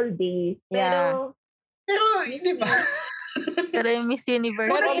 Volleyball days. Pero, di ba? Pero yung Miss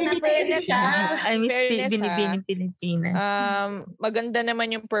Universe. Pero in fairness Binibining Pilipinas. Maganda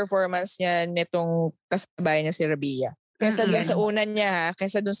naman yung performance niya nitong kasabay niya si Rabia. Kaysa dun sa una niya,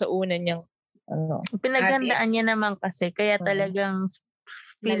 kaysa dun sa una niyang pinaghandaan niya naman kasi kaya talagang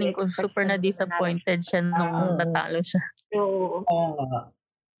feeling ko super na-disappointed siya nung natalo siya. Oo.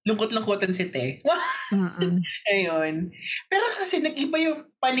 Lungkot-lungkotan si Te. Ayun. Pero kasi nag-iba yung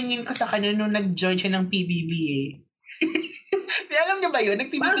paningin ko sa kanya nung nag-join siya ng PBB eh. Alam niyo ba yun?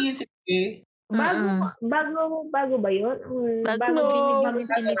 Nag-PBB yun si Te. Bago ba yun? Bago.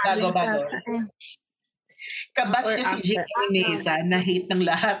 Kabash niya si Jake Ineza na hate ng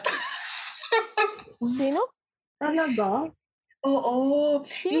lahat. Sino? Talaga? Oo.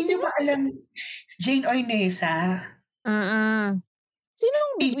 Hindi ba alam Jane Oinesa? Sino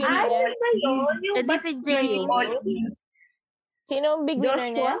ang big winner niya? Si Jane. Sino ang big winner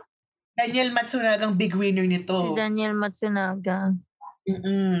niya? Daniel Matsunaga ang big winner nito. Si Daniel Matsunaga.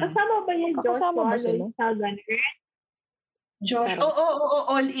 Kasama ba yung Joshua Josh,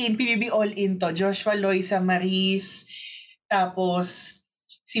 all in. PBB all in to. Joshua Loisa Maris. Tapos,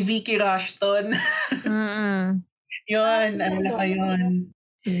 si Vicky Rushton. Yun, alala ko yun.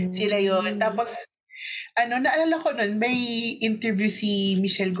 Sila yun. Tapos, naalala ko nun, may interview si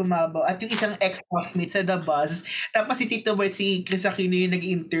Michelle Gumabao at yung isang ex-housemate sa The Buzz. Tapos si Tito Bert, si Chris Aquino yung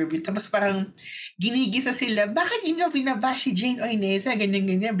nag-interview. Tapos parang ginigisa sila, bakit inyo binabash si Jane Oinesa?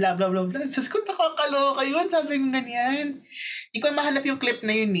 Ganyan, blah, blah, blah, blah. Sus ko, nakakaloka yun. Sabi ko ganyan. Hindi ko mahanap yung clip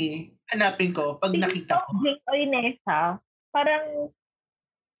na yun eh. Hanapin ko pag nakita ko. Jane Oinesa, parang,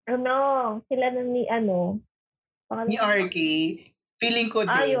 sila na ni ni RK. Feeling ko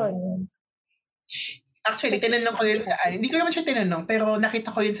din. Ayun. Actually, tinanong ko yun hindi ko naman siya tinanong, pero nakita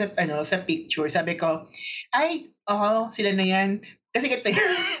ko yun sa picture. Sabi ko, sila na yan. Kasi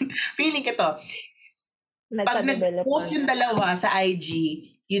feeling ko to. Pag nag-post yung dalawa sa IG,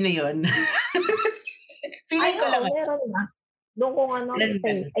 yun na yun. Feeling ko lang. Meron na. Doon ko nga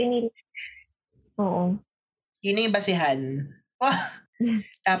oo. Yun na yung basihan.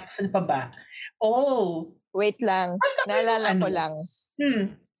 Tapos ano pa ba? Wait lang. Naalala ko lang.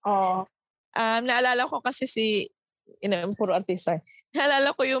 Naalala ko kasi puro artista.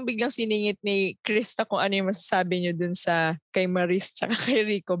 Naalala ko yung biglang siningit ni Krista kung ano yung masasabi niyo dun sa kay Maris tsaka kay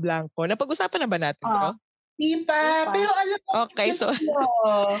Rico Blanco. Napag-usapan na ba natin to? Di pa. Pero alam mo. Okay, so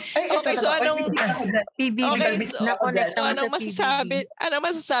anong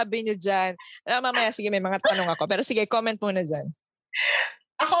masasabi niyo dyan? Mamaya, sige, may mga tanong ako. Pero sige, comment muna dyan.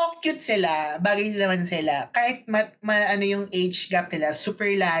 Ako, cute sila. Bagay naman sila. Kahit ano yung age gap nila, super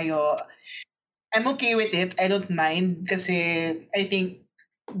layo. I'm okay with it. I don't mind. Kasi I think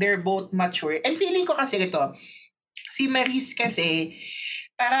they're both mature. And feeling ko kasi ito, si Maris kasi,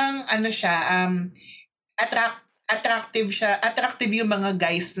 parang ano siya, attractive siya. Attractive yung mga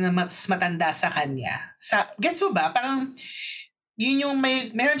guys na mas matanda sa kanya. Gets mo ba? Parang, yun yung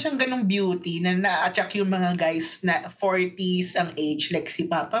meron siyang ganung beauty na na-attract yung mga guys na 40s ang age, like si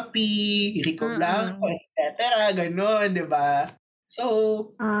Papa P, Rico Blanco, etc. Ganon, di ba?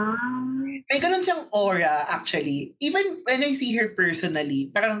 So, may ganun siyang aura actually. Even when I see her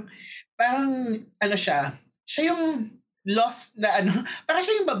personally, parang ano siya yung lost na parang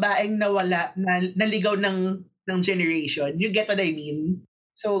siya yung babaeng nawala, naligaw ng generation. You get what I mean?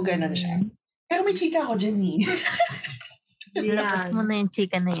 So, ganun siya. Pero may chika ako dyan eh. Labas mo na yung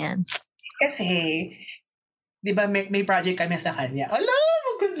chika na yan. Kasi, di ba may project kami sa kanya.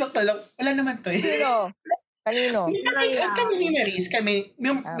 Good luck na lang. Wala naman to eh. Kanino? Kami ni Maris. Kami,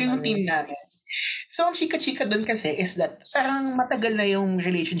 yung team namin. So, ang chika-chika doon kasi is that parang matagal na yung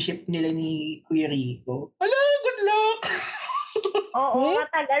relationship nila ni Kuya Rico. Good luck! Oo,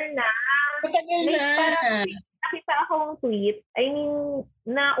 matagal na. Parang nakita akong tweet. I mean,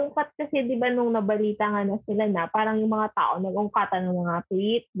 naungkat kasi di ba nung nabalita nga na sila na parang yung mga tao nag-ungkatan ng mga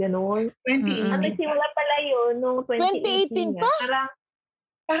tweet, gano'n. 2018. Ang nagsimula pala yun nung 2018 pa?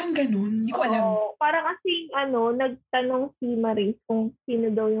 Parang ganun. Hindi ko alam. Parang kasi nagtanong si Maris kung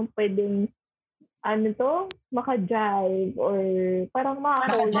sino daw yung pwedeng maka-drive or parang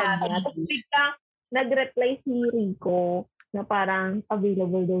maka-drive. Tapos biglang nag-reply si Rico na parang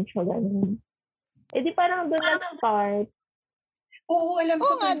available daw siya ganun. Eh di parang doon nag-start. Oo, alam ko.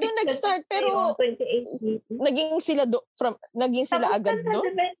 Oo nga, doon nag-start pero 2018. naging sila agad, no?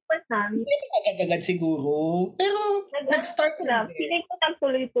 Hindi agad siguro. Pero nag-start sila. Feeling ko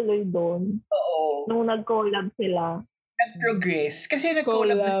nagtuloy-tuloy doon. Oo. Nung nag-collab sila. Nag-progress. Kasi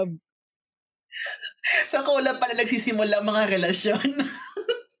nag-collab. Sa collab pala nagsisimula ang mga relasyon.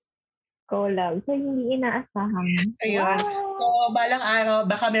 Collab. So, hindi inaasahan. Ayun. So, balang araw,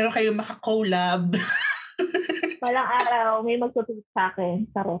 baka meron kayong maka-collab. Balang araw, may magtutulog sa akin.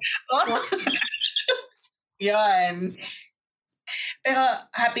 Sarap. Yan. Pero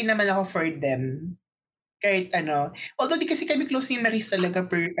happy naman ako for them. Kahit although di kasi kami close ni Maris talaga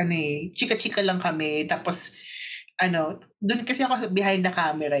chika-chika lang kami. Tapos, doon kasi ako behind the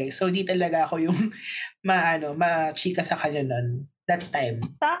camera eh. So, di talaga ako yung ma-chika sa kanya nun. That time.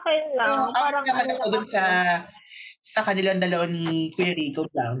 Sa akin lang. Parang naman ako doon sa kanilang dalawa ni Kuya Rico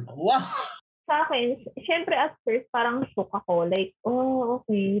Blanco. Wow! Sa akin, syempre at first, parang shock ako. Like,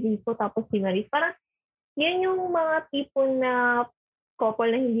 okay, Rico tapos si Maris. Parang, yan yung mga tipo na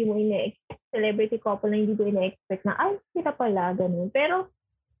couple na hindi mo ina-expect. Celebrity couple na hindi mo ina-expect na, sila pala, ganun. Pero,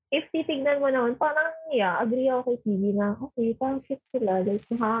 if titignan mo naman, parang, agree ako kay TV na, okay, parang shit sila. Like,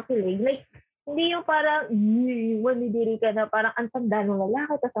 nakakakilig. Like, hindi yung parang, manidiri ka na parang ang tanda ng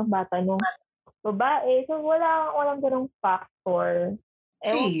lalaki tapos ang bata ng babae. So, walang ganong factor.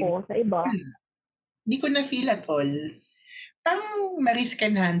 Ewan ko, sa iba. Hindi ko na-feel at all. Parang Maris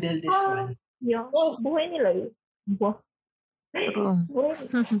can handle this one. Yeah. Buhay nila yun.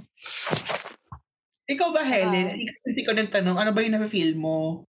 Ikaw ba, Helen? Hindi ko nang tanong, ano ba yung na-feel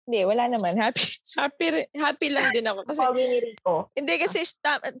mo? Hindi, wala naman. Happy lang din ako. Kasi, hindi kasi,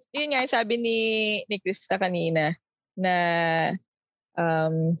 yun nga sabi ni Krista kanina, na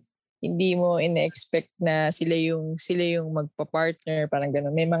hindi mo ina-expect na sila yung magpa-partner, parang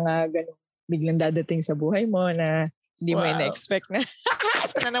gano'n. May mga gano'n biglang dadating sa buhay mo na hindi mo ina-expect na.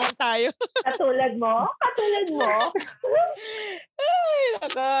 Na naman tayo. Katulad mo? Ay,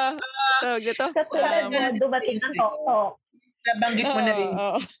 naka. Katulad mo, dumating ang tok-tok. Nabanggit mo na rin.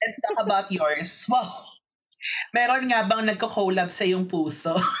 Let's talk about yours. Wow. Meron nga bang nagko-collab sa iyong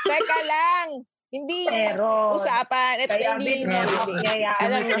puso? Teka lang. Hindi usapan.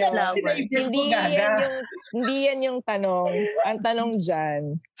 Alam mo, hindi yan yung tanong. Ang tanong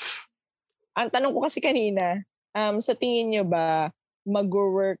dyan, ang tanong ko kasi kanina, sa tingin nyo ba,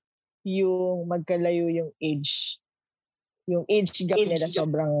 mag-work yung magkalayo yung age. Yung age gap nila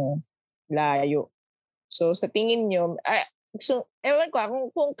sobrang layo. So sa tingin nyo, ewan ko,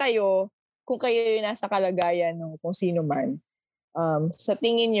 kung kayo yung nasa kalagayan ng kung sino man, sa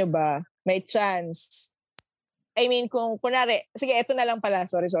tingin nyo ba, may chance, I mean, kung kunwari, sige, eto na lang pala,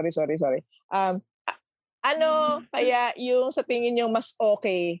 sorry. Ano kaya yung sa tingin nyo mas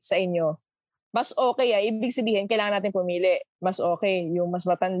okay sa inyo? Mas okay, ibig sabihin, kailangan natin pumili. Mas okay, yung mas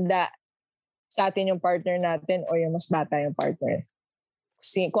matanda sa atin yung partner natin o yung mas bata yung partner.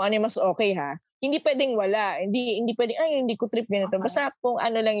 Kung ano yung mas okay ha. Hindi pwedeng wala. Hindi pwedeng, hindi ko trip ganito. Basta kung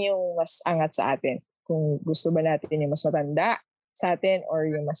ano lang yung mas angat sa atin. Kung gusto ba natin yung mas matanda sa atin or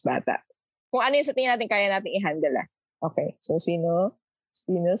yung mas bata. Kung ano yung sa tingin natin, kaya natin i-handle. Okay, so sino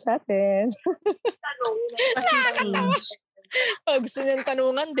sa atin? Gusto niyo ng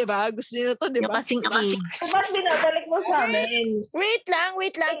tanungan, di ba? Gusto niyo to, di ba? Yung kasing age. Ba't binabalik mo sa amin? Wait lang.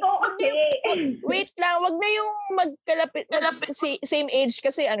 Ikaw kasi. Wait lang, wag na yung magkalapit same age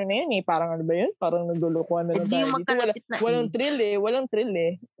kasi ano na yun parang ano ba yun? Parang naglulukuhan na lang tayo dito. Walang thrill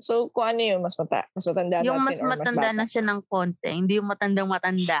eh. So kung ano yung mas matanda yung sa atin mas matanda na siya ng konti, hindi yung matandang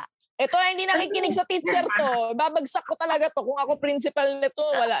matanda. Ito hindi nakikinig sa teacher to. Babagsak ko talaga to. Kung ako principal nito,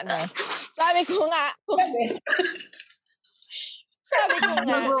 wala na. Sabi ko nga.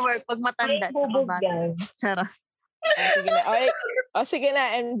 Mag-work pag matanda. Tsara. Sige na. Okay. Sige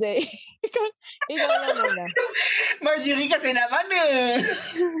na, MJ. ikaw na muna. Marjorie kasi naman eh.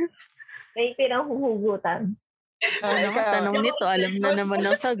 May pinanghuhugutan. Tanong nito, alam na naman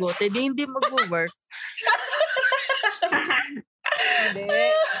ng sagot. Hindi mag-work.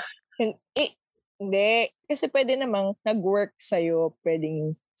 Hindi. Kasi pwede namang nag-work sa'yo,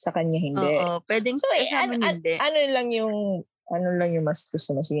 pwedeng sa kanya hindi. Oo, pwedeng so, hindi. Ano lang yung mas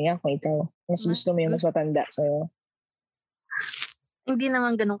gusto mo? Sige nga, kung ikaw. Mas gusto mo yung mas matanda sa'yo. Hindi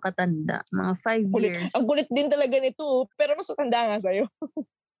naman ganun katanda. Mga 5 years. Ang kulit din talaga nito. Pero mas matanda nga sa'yo.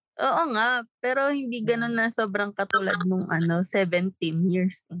 Oo nga. Pero hindi ganun na sobrang katulad nung 17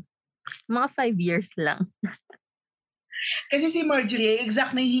 years. Mga 5 years lang. Kasi si Marjorie,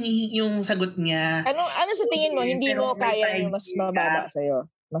 exact na yung sagot niya. Ano sa tingin mo? Hindi mo kaya yung mas mababa sa'yo?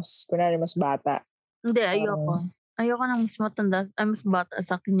 Kunwari mas bata? Hindi, ayoko. Ayoko nang mas matanda. Mas bata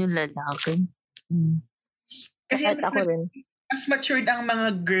sa akin yung lalaki. Kasi ako rin. Mas matured ang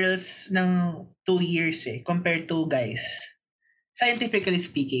mga girls ng 2 years compared to guys. Scientifically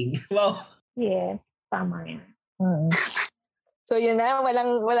speaking. Wow. Yes, tama yan. So yun na, wala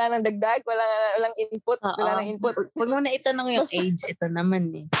nang dagdag, walang input, wala nang input. Huwag mo na itanong yung age, ito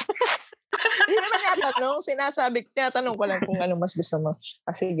naman eh. Hindi naman natanong, tinatanong ko lang kung ano mas gusto mo.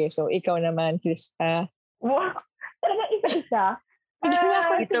 Sige, so ikaw naman, Krista. Wow, talaga isa-isa.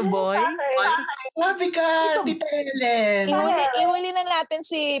 Ito boy. Grabe ka, Tita Helen. Ihuli na natin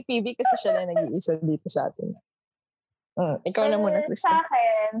si PB kasi siya na nag-iisa dito sa atin. Ikaw na muna, Krista. Sa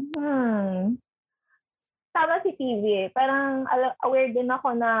akin, tama si TV Parang aware din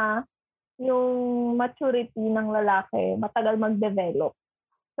ako na yung maturity ng lalaki matagal mag-develop.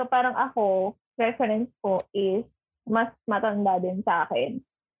 So parang ako, preference ko is mas matanda din sa akin.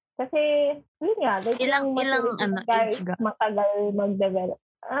 Kasi, yun nga, like ilang guys, age gap? matagal mag-develop.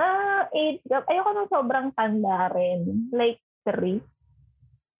 Age gap. Ayoko nang sobrang tanda rin. Like 3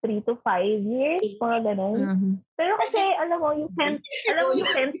 to 5 years, mga ganun. Mm-hmm. Pero kasi, alam mo, you can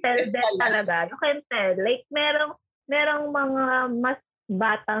tell that talaga. You can tell. Like, merong mga mas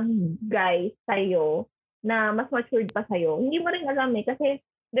batang guys sa'yo na mas matured pa sa'yo. Hindi mo rin alam kasi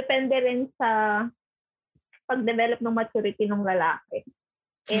depende rin sa pag-develop ng maturity ng lalaki.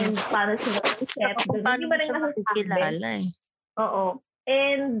 And paano sila mag-step. Hindi mo rin nakikilala Oo.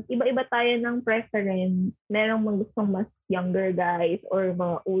 And iba-iba tayo ng preference. Merong mga gustong mas younger guys or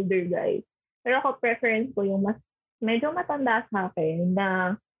mga older guys. Pero ako preference ko yung mas medyo matanda sa akin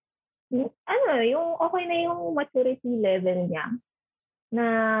na yung okay na yung maturity level niya. Na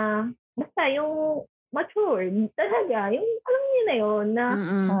basta yung matured talaga. Yung alam niyo na yun na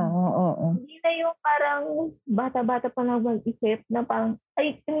hindi na yung parang bata-bata pa lang mag-isip na parang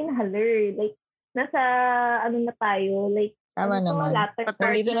haler. Like nasa na tayo like tama naman.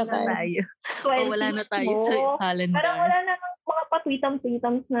 Nandito na tayo. Wala na tayo sa calendar. Parang wala na ng mga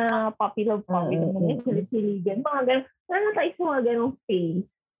patwitams na puppy love, hilig-hiligan. Mga ganun. Wala na tayo sa mga ganung phase.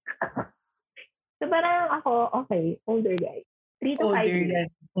 So parang ako, okay, older guy. 3 to 5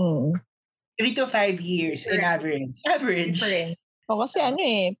 years. 3 to 5 years in average. Kasi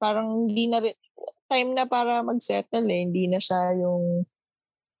parang hindi na rin, time na para mag-settle Hindi na siya yung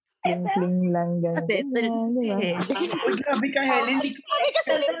fling-fling lang. Ganun. Kasi ito si Helen. Uy, grabe ka, Helen.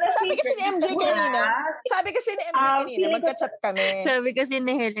 Sabi kasi ni MJ kanina. Magka-chat kami. Sabi kasi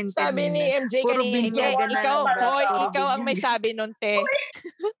ni Helen Sabi ni MJ puro kanina, binyagan na ikaw, lang. hoy, Puro ikaw ang may sabi nun, te.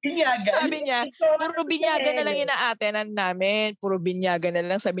 Binyagan. Sabi niya, puro binyagan na lang inaatenan namin. Puro binyagan na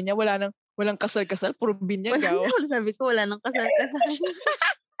lang. Sabi niya, walang kasal-kasal, puro binyagaw. Sabi ko, wala nang kasal-kasal.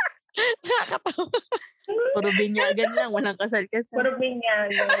 Nakakatawa. Puro binyagan lang, walang kasal-kasal. Puro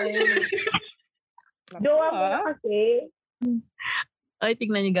binyagan. Jowa mo kasi. Ay,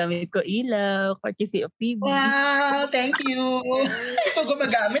 tignan niyo gamit ko. Ilaw, courtesy of PB. Wow, thank you. Ikaw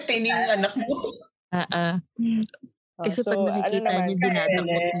gumagamit, hindi yung anak mo. Kasi pag nakikita niyo, dinatakot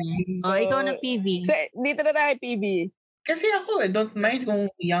niya. Ikaw na PB. Dito na tayo, PB. Kasi ako, don't mind kung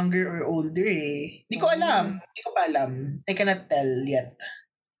younger or older eh. Hindi ko alam. Hindi ko pa alam. I cannot tell yet.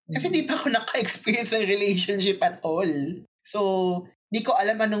 Kasi di pa ako naka-experience ng relationship at all. So, di ko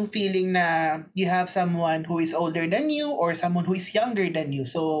alam anong feeling na you have someone who is older than you or someone who is younger than you.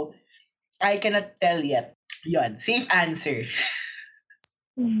 So, I cannot tell yet. Yun. Safe answer.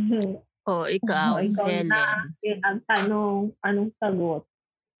 Ikaw, Helen. Ang tanong, anong sagot?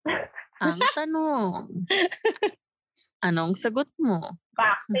 Ang tanong. Anong sagot mo?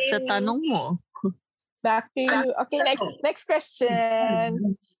 Sa tanong mo? Back to you. Okay, next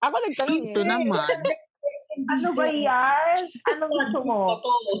question. Ako nagtanong. Ito naman. Ano ba yan? Anong gusto mo?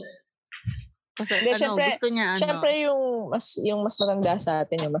 Kasi gusto niya Siyempre yung mas matanda sa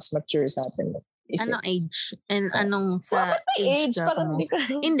atin, yung mas mature sa atin. Anong age? And anong sa age gap mo?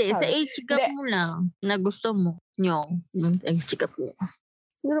 Hindi, sa age gap mo lang na gusto mo. Yung age gap mo.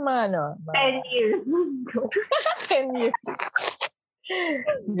 Siguro mga 10 years. 10 years.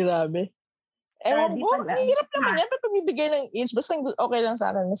 Grabe. Ewan ko, hirap naman yan. Ba't pabibigay ng age? Basta okay lang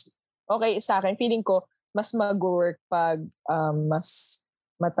sa akin. Okay sa akin. Feeling ko, mas mag-work pag mas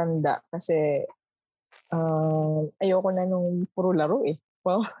matanda. Kasi ayoko na nung puro laro eh.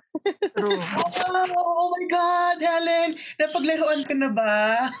 Wow. True. Oh my God, Helen! Napaglaruan ka na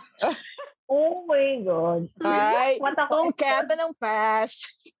ba? Oh my God. Ay, tungkata ng past.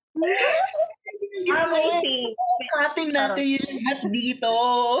 Cutting natin yung lahat dito.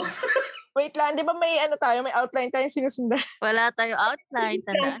 Wait lang, di ba may may outline tayong sinusundan? Wala tayo outline.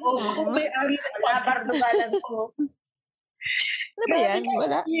 Tandaan mo. May Bardugalan ko. Ano ba yan?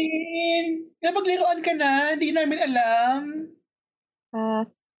 Wala. Napaglaruan ka na, hindi namin alam.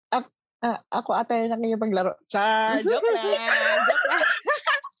 Ako ata yung nakikipaglaro. Joke lang.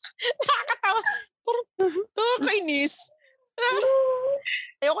 Nakakatawa. Nakakainis.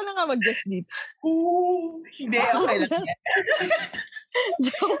 Ayoko na nga mag-guess dito. Hindi, okay lang.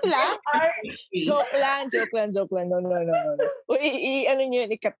 Joke lang? Joke lang. No. Ano nyo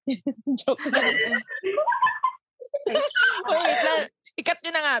yun? Ikat. Joke lang. Wait lang. Ikat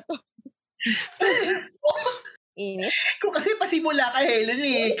nyo na nga to. Inis? Kung kasi pasimula ka, Helen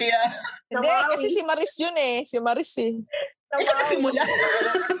eh. Kaya... Hindi, kasi si Maris yun eh. Si Maris eh. Ikaw nasimula.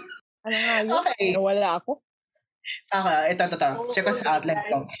 Ano nga yun? Okay. Nawala ako. Ito. Check ko sa outline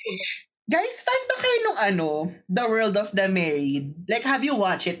ko. Guys, fan ba kayo nung The World of the Married? Like, have you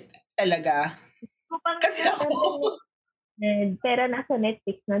watched it talaga? Kasi ako... Pero nasa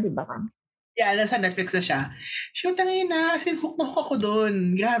Netflix na, di ba ka? Yeah, nasa Netflix na siya. Shoot, tangin na. Hook na hook ako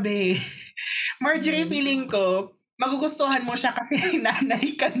dun. Grabe. Marjorie, feeling ko, magugustuhan mo siya kasi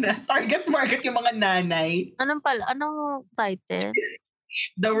nanay ka na. Target market yung mga nanay. Anong title?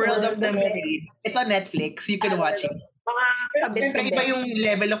 The World of the Married. It's on Netflix. You can watch it. Siyempre, iba yung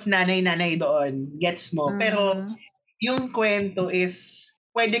level of nanay-nanay doon. Gets mo. Pero, yung kwento is,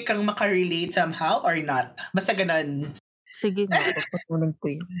 pwede kang makarelate somehow or not. Basta ganun. Sige nga, papatunan ko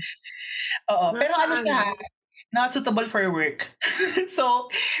yun. Oo. Pero siya, not suitable for work. So,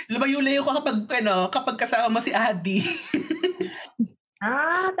 lumayo-layo ka kapag kasama mo si Adi.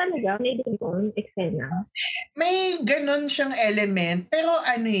 Talaga? May ganun eksena? May ganun siyang element. Pero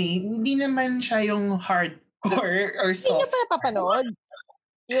hindi naman siya yung hardcore or soft. Hindi niyo pa napapanood?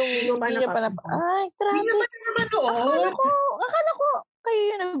 Yung hindi niyo pa napapanood? Ay, grabe. Hindi naman napapanood. Akala ko kayo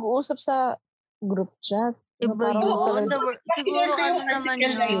yung nag-uusap sa group chat. Iba yun. Siguro naman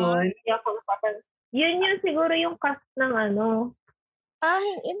yun. Yun yung siguro yung cast ng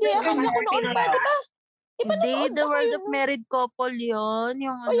hindi. Akala ko noon pa, di ba? Hindi, The World of Married Couple yun.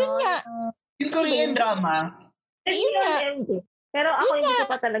 Yung yun nga. Yung Korean drama. Yun nga. Pero ako hindi ko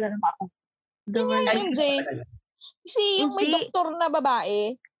pa talaga napapanood. Yun nga, MJ. Kasi yung may doktor na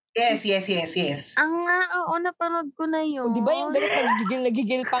babae. Yes. Oo, napanood ko na yun. Di ba yung ganit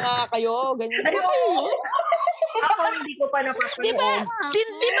nagigil pa nga kayo? Ganyan. Ano kayo? Ako hindi ko pa napapanood. Di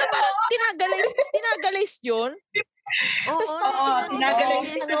ba parang tinagalize yun? Oo, tinagalan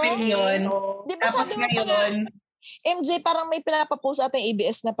yung sa million. Tapos ngayon, MJ, parang may pinapapost ata yung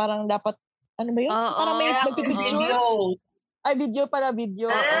ABS na parang dapat, ano ba yun? Parang may nagpipicture. Ay, video pala,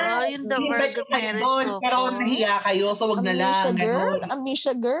 video. Oo, yung The Virgo Parents. Pero nahiya kayo, so wag na lang.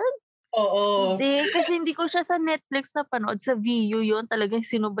 Amnesia girl? Oo. Kasi hindi ko siya sa Netflix napanood. Sa VU yun. Talagang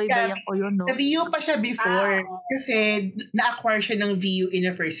sinubaybayan ko yun, no? Sa VU pa siya before. Kasi na-acquire siya ng VU in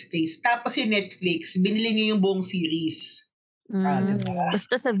the first place. Tapos yung Netflix, binili niya yung buong series. Diba?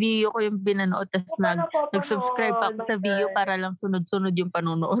 Basta sa VU ko yung pinanood. Tapos nag-subscribe ako sa VU para lang sunod-sunod yung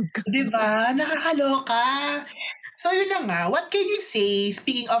panonood ko. Diba? Nakakaloka. So yun na nga, what can you say,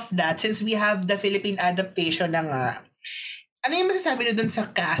 speaking of that, since we have the Philippine adaptation na nga, ano yung masasabi na dun sa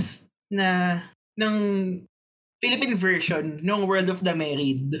cast na ng Philippine version ng World of the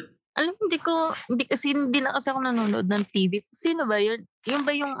Married? Alam, hindi na kasi ako nanonood ng TV. Sino ba yun? Yung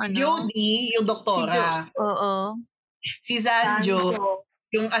ba yung ano? Jodie, yung doktora. Oo. Si Zanjo,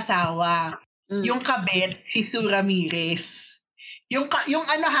 yung asawa. Yung kabet, si Sue Ramirez. Yung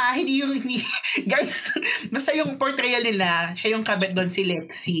hindi guys, basta yung portrayal nila, siya yung kabet doon, si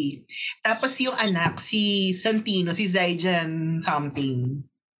Lexi. Tapos yung anak, si Santino, si Zaijan something.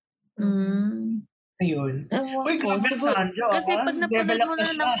 Ayun. Uy, kasi pag napanood mo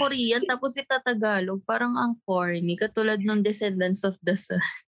na ng Korean, tapos itatagalog, parang ang corny, katulad ng Descendants of the Sun.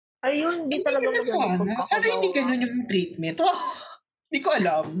 Ayun, hindi talaga maganda. Ano hindi ganun yung treatment? Hindi ko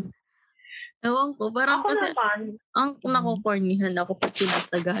alam. Ewan ko, parang ako kasi naman, ang nakukornihan ako pag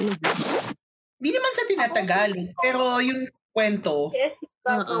tinatagalog. Hindi naman sa tinatagalog, pero yung kwento. Yes,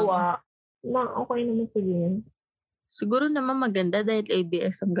 gagawa. Okay naman siguro. Siguro naman maganda dahil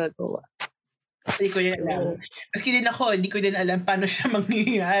ABS ang gagawa. Hindi ko din alam. Maski din ako, hindi ko din alam paano siya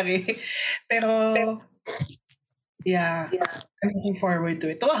mangyayari. Pero, yeah. I'm looking forward to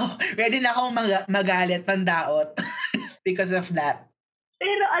it. Wow, ready na akong magalit, pandaot because of that.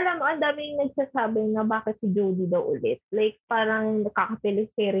 Pero alam mo, ang daming nagsasabi na bakit si Jodie daw ulit. Like, parang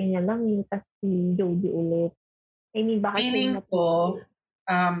nakakateleserye niya lang yung tas si Jodie ulit. I mean, bakit feeling ko,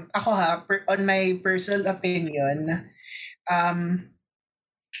 ako on my personal opinion,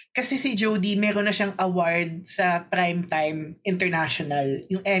 kasi si Jodie, meron na siyang award sa Primetime International.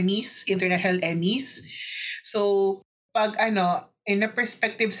 Yung Emmys, International Emmys. So, pag in the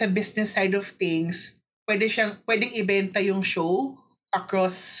perspective sa business side of things, pwedeng ibenta yung show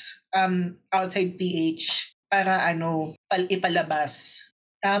across outside PH para ipalabas.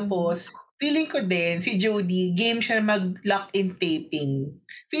 Tapos, feeling ko din, si Jodie, game siya mag-lock-in taping.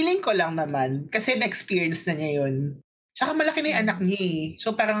 Feeling ko lang naman, kasi na-experience na niya yun. Tsaka malaki na yung anak niya eh.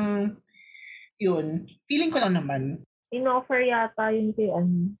 So parang, yun, feeling ko lang naman. In-offer yata yun kay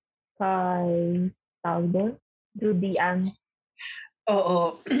Judy Ann.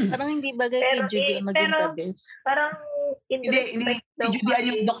 Oo. Parang hindi bagay kay Judy maging kabit. Parang, hindi, si Judy Ann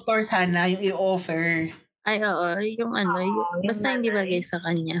yung doktor sana, yung i-offer. Ay, oo. Yung basta hindi bagay sa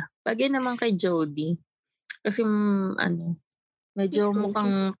kanya. Bagay naman kay Jodie. Kasi, medyo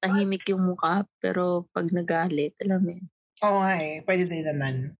mukhang tahimik yung mukha, pero pag nagalit, alam mo yun. Oo nga eh. Pwede din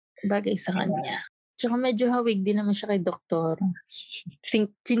naman. Bagay sa kanya. Tsaka medyo hawig din naman siya kay doktor.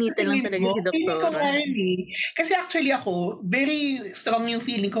 Chinita lang talaga si doktor. Kasi actually ako, very strong yung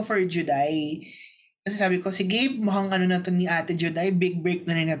feeling ko for Juday. Kasi sabi ko, sige, mukhang na to ni Ate Juday, big break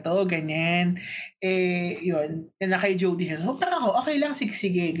na to, ganyan. Yun, na kay Jodie siya. So parang ako, okay lang,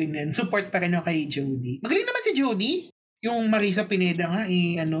 sige, ganyan. Support pa rin ako kay Jodie. Magaling naman si Jodie. Yung Marisa Pineda nga,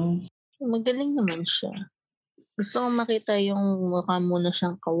 Magaling naman siya. Gusto ko makita yung mukha muna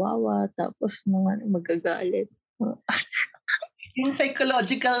siyang kawawa, tapos magagalit. Yung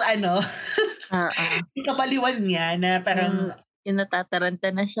psychological, yung kabaliwan niya na parang, yung natataranta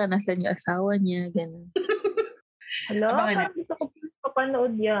na siya, nasan yung asawa niya, gano'n. Parang gusto ko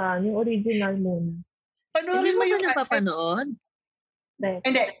papanood yan, yung original muna. Panoorin mo yung napapanood?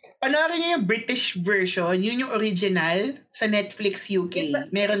 Hindi, panoorin niyo yung British version, yun yung original sa Netflix UK.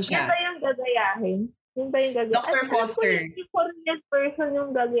 Meron siya. Yan ba yung gagayahin? Dr. Foster. Yung Korean version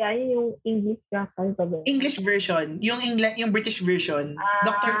yung gagayahin, yung English version. English version. Yung British version.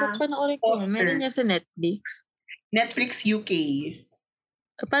 Dr. Panoorin ko. Meron niya sa Netflix. Netflix UK.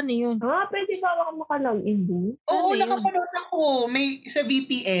 Paano yun? Pwede ba ako makalog-in din? Oo, nakapanood ako. May sa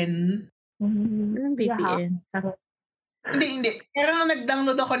VPN. Anong VPN? Hindi. Pero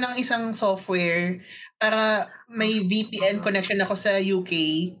nag-download ako ng isang software para may VPN connection ako sa UK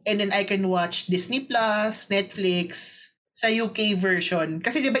and then I can watch Disney Plus, Netflix sa UK version.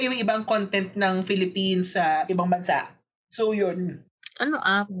 Kasi di ba yung ibang content ng Philippines sa ibang bansa? So yun. Ano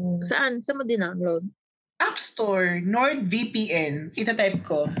app? Saan? Saan mo din-download? App Store, NordVPN. Ita-type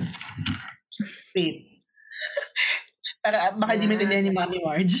ko. Wait. Para baka di maintindihan ni Mami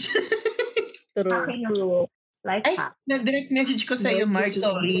Marge. True. Life hack. Na-direct message ko sa iyo, Marge.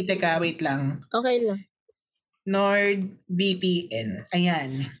 Sorry. Teka, wait lang. Okay lang. NordVPN.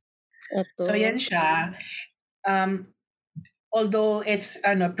 Ayan. Ito. So, yan siya. Although it's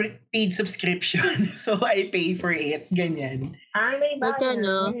paid subscription. So, I pay for it. Ganyan. May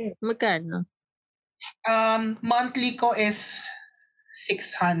Magkano? Monthly ko is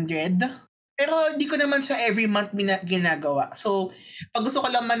 600. Pero di ko naman siya every month ginagawa. So, pag gusto ko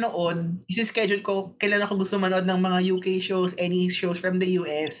lang manood, isi-schedule ko kailan ako gusto manood ng mga UK shows, any shows from the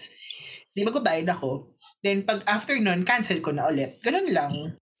US. Di magbabayad ako. Then, pag after nun, cancel ko na ulit. Ganun lang.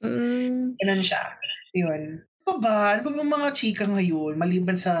 Ganun siya. Yun. Ano ba mga chika ngayon,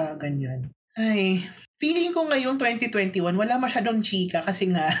 maliban sa ganyan? Ay, feeling ko ngayong 2021, wala masyadong chika kasi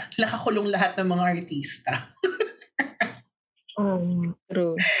nga, nakakulong lahat ng mga artista.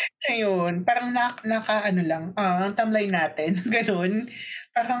 True. Ayun, parang ang timeline natin, ganun.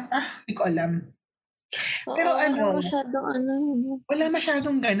 Parang, hindi ko alam. Pero wala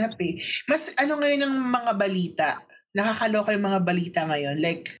masyadong ganap eh. Mas ngayon ng mga balita, nakakaloka yung mga balita ngayon.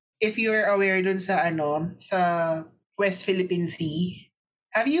 Like, if you're aware dun sa West Philippine Sea,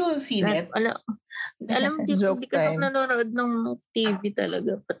 have you seen it? Alam, hindi ko nanonood ng TV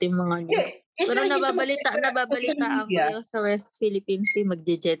talaga, pati mga news. Yeah, pero nababalitaan ko sa West Philippine Sea,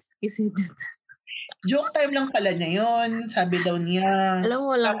 magje-jet ski sila. Joke time lang pala na yun, sabi daw niya. Alam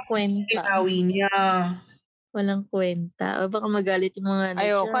mo, walang kwenta. Itawi niya. Walang kwenta. O baka magalit yung mga...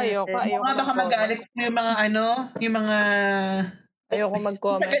 Ayoko. Baka magalit yung mga... Ayoko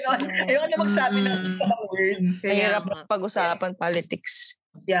mag-comment. Ayoko na magsabi ng isang words. Mahirap pag-usapan politics.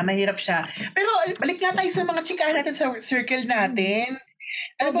 Yeah, mahirap siya. Pero balik nga tayo sa mga chikahan natin sa circle natin.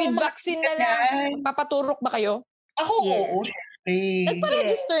 COVID vaccine na lang. Papaturok ba kayo? Ako, oo.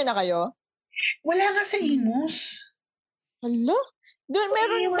 Nagpa-register na kayo? Wala nga sa Imus. Hala? Doon,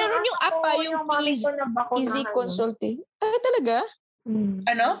 meron yung app yung Easy Consulting. Talaga?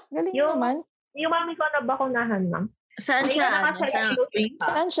 Ano? Galing naman. Yung mami ko nabakunahan lang. Saan siya?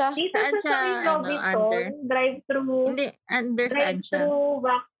 Saan siya? Dito sa under? Drive-thru. Hindi, under saan siya? Drive-thru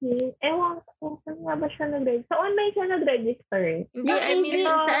vaccine. Ewan ko, saan nga ba siya nag-register? Sa online siya nag-register. Hindi,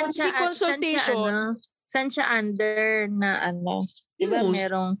 saan siya? Consultation. Saan siya under na Diba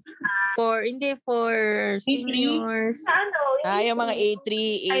merong for seniors. Yung mga A3,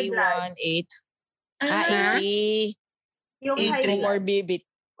 A1, A2. A3. Yung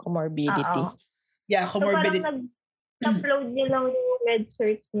comorbidity. Yeah, comorbidity. So parang upload niya lang yung med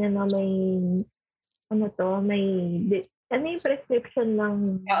search niya na may may prescription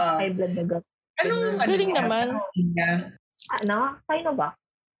ng high blood agad. Galing naman. Sinovac.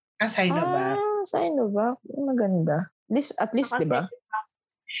 Sinovac. Sinovac. Maganda. At least, di ba?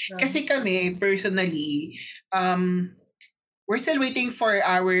 Kasi kami, personally, we're still waiting for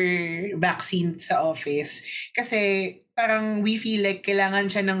our vaccine sa office. Kasi parang we feel like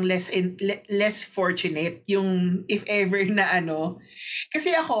kailangan siya ng less fortunate yung if ever na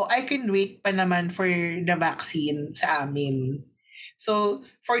Kasi ako, I can wait pa naman for the vaccine sa amin. So,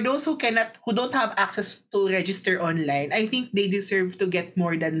 for those who don't have access to register online, I think they deserve to get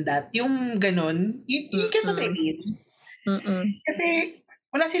more than that. Yung ganun, you get what I mean? Kasi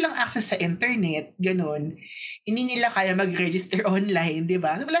wala silang access sa internet, ganun. Hindi nila kaya mag-register online, di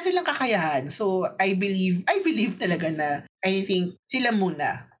ba? Wala silang kakayahan. So, I believe talaga na, I think, sila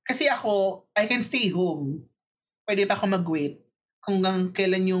muna. Kasi ako, I can stay home. Pwede pa ako mag-wait kung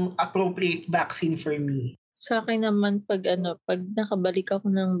kailan yung appropriate vaccine for me. Sa akin naman, pag nakabalik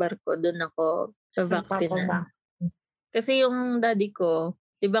ako ng barko, doon ako pa-vaccine. Kasi yung daddy ko,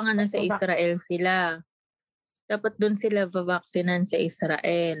 di ba nga nasa Israel sila? Dapat doon sila vaksinan sa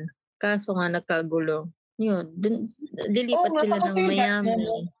Israel. Kaso nga nagkagulo. Yun. Lilipat sila ng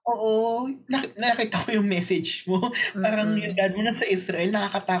Miami. Oo. Nakita ko yung message mo. Parang yung dad mo na sa Israel,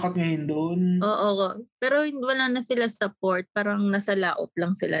 nakakatakot ngayon doon. Oo. Pero wala na sila sa port. Parang nasa laot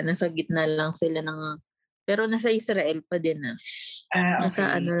lang sila. Nasa gitna lang sila ng... Pero nasa Israel pa din na. Okay.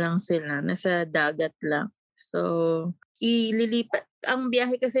 Nasa lang sila. Nasa dagat lang. So, ililipat. Ang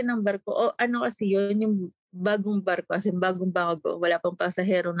biyahe kasi ng barko, kasi yun, yung bagong barko, as in bagong-bago, wala pang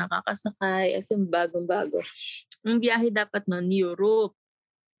pasahero nakakasakay, as in bagong-bago. Ang biyahe dapat nun, Europe,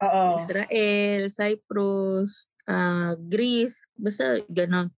 Israel, Cyprus, Greece, basta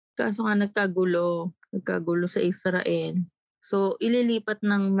ganon. Kaso nga nagkagulo sa Israel. So, ililipat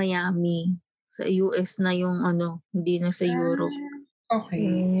ng Miami sa US na yung hindi na sa Europe.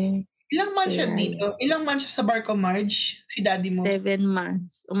 Okay. Ilang months siya dito? Ilang months siya sa barko, Marge? Si daddy mo? 7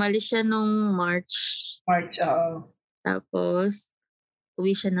 months. Umalis siya nung March. Tapos,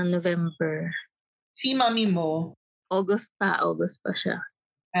 uwi siya ng November. Si mami mo? August pa siya.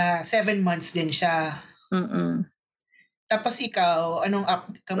 7 months din siya. Tapos ikaw, anong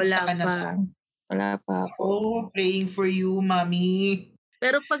kamusta ka na? Wala pa ako. Praying for you, Mami.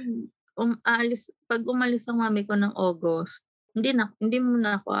 Pero pag umalis ang mami ko ng August, hindi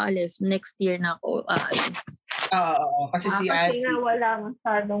muna ako aalis. Next year na ako aalis. Kasi si Ate. Kasi nga wala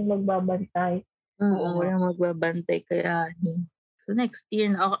masyadong magbabantay. Wala magbabantay. Kaya, so next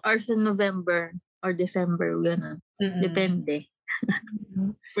year na, or sa November or December, gano'n. Depende.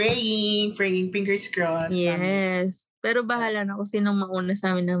 Praying, fingers crossed. Yes. Mami. Pero bahala na kung sinong mauna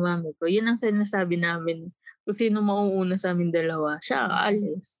sa amin ng mami ko. Yun ang sinasabi namin. Kung sino mauuna sa amin dalawa, siya ang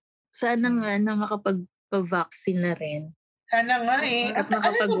alis. Sana nga na makapag-vaccine na rin. Sana nga At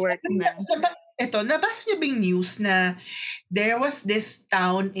makapag-work na. Ito, nabasa niyo bing news na there was this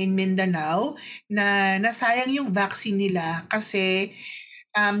town in Mindanao na nasayang yung vaccine nila kasi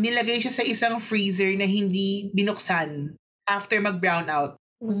nilagay siya sa isang freezer na hindi binuksan after mag-brownout.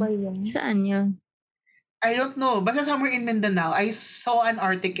 Saan yun? I don't know. Basta somewhere in Mindanao, I saw an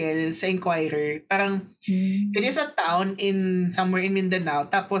article sa Inquirer. Parang, it is a town somewhere in Mindanao.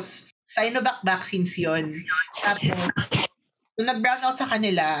 Tapos, Sinovac vaccines yun. Tapos, nung nag-brownout sa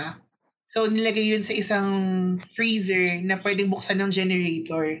kanila, so nilagay yun sa isang freezer na pwedeng buksan ng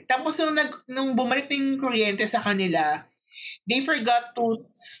generator. Tapos, nung bumalik yung kuryente sa kanila, they forgot to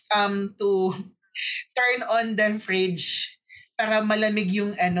turn on the fridge para malamig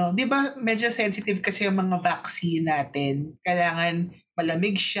yung di ba medyo sensitive kasi yung mga vaccine natin. Kailangan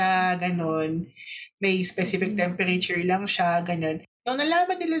malamig siya, ganun. May specific temperature lang siya, ganun. Nung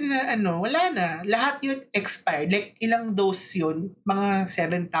nalaman nila na wala na. Lahat yun expired. Like, ilang dose yun? Mga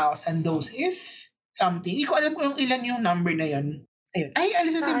 7,000 doses? Something. Hindi ko alam kung ilan yung number na yun. Ayun. Ay,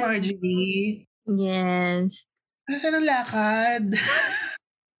 alis na si Marjorie. Yes. Ano sa lakad?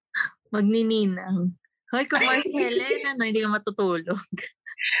 Magnininang. Hoy, kung Helen, hindi ka matutulog.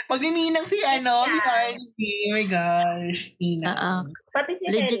 Magnininang si Marjorie. Oh my gosh. Pati si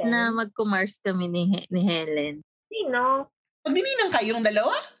legit Helen. na mag-commerce kami ni Helen. Sino? Magnininang kayong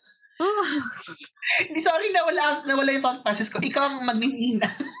dalawa? Sorry, nawala yung thought process ko. Ikaw ang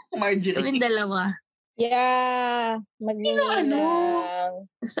magnininang, Marjorie. Kaming dalawa. Yeah. Magnininang.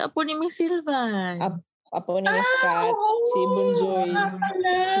 Sa apo ni Miss Silvan. Apo ni Miss Kat. Si Bunjoy.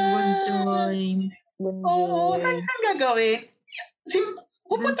 Oo, saan gagawin?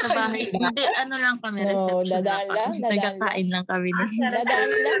 Pupunta kayo bahay. Hindi, lang kami, reception. Dadaan lang. Nagkakain lang kami. Dadaan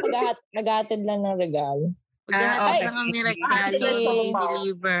lang, maghahatid lang ng regalo. Maghahatid lang kami regalo,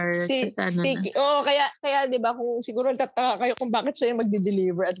 deliver. Kaya di ba, kung siguro nagtataka kayo kung bakit siya yung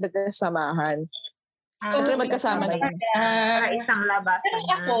magdi-deliver at ba't samahan. Siyempre magkasama na yun. Para isang labasan. Pero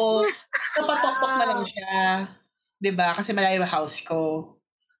ako, napatokpok na lang siya. Di ba? Kasi malayo yung house ko.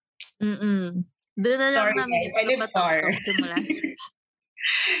 Doon na lang namin. I live far.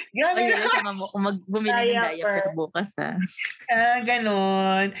 Grabe na. Sama mo kung bumili ng diaper bukas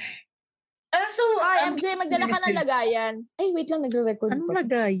ganon. MJ, magdala ka ng lagayan. Ay, wait lang, nagre-record. Anong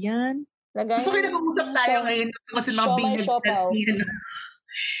lagayan? Gusto ko nag-uusap tayo ngayon kasi mga bingag test.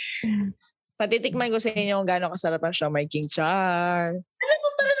 Patitikman ko sa inyo kung gano'ng kasarap ang Siomai King Char. Alam mo,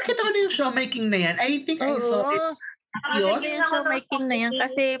 parang nakita ko na yung Siomai King na yan. I think I saw it. Yung Siomai King na yan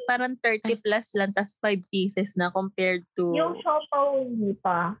kasi parang 30 plus lang tas 5 pieces na compared to yung siopaw hindi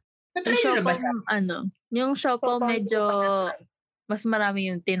pa. Yung siopaw medyo mas marami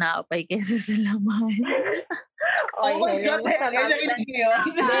yung tinapay kaysa sa laman. Oh my God!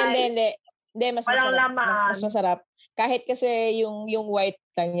 Hindi, mas masarap. Mas masarap. Kahit kasi yung white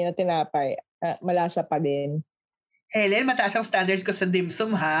lang yun na tinapay, malasa pa din. Helen, mataas ang standards ko sa dim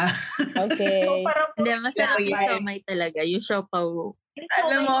sum, ha? Okay. Hindi, masarap yung siomai talaga. Yung siopaw.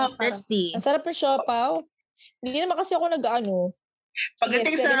 Alam mo, let's see. Masarap yung siopaw. Hindi naman kasi ako nag-ano.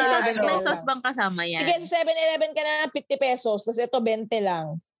 Pagdating sa 7-Eleven may sauce bang kasama yan? Sige, sa 7-Eleven ka na 50 pesos. Tapos ito, 20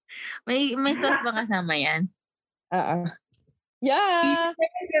 lang. May sauce bang kasama yan? Yeah.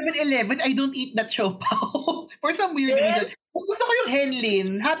 7-Eleven, I don't eat that siopaw. For some weird reason. Gusto ko yung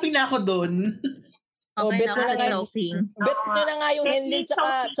Henlin. Happy na ako doon. Okay, bet mo na nga yung Henlin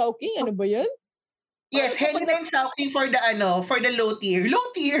tsaka Chowking. Ano ba yan? Yes, Henlin and Chowking for the low tier.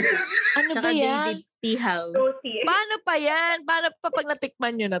 Low tier. Ano ba yan? David's Tea House. Paano pa yan? Paano pa pag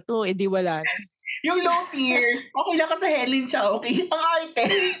natikman nyo na to? Eh di wala na. Yung low tier. Okay lang ka sa Henlin Chowking. Ang arte.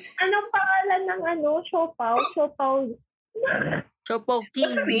 Anong pangalan ng siopaw? Siopaw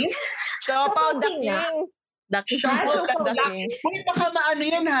King. Siopaw the King. Siopaw the King. Uy, baka maano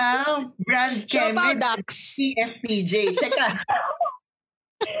yan, ha? Brand Siopaw Ducks. CFPJ. Teka.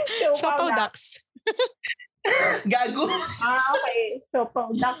 Siopaw Ducks. Gago. Okay.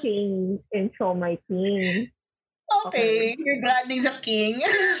 Siopaw the King and Siomai King. Okay. You're branding the king.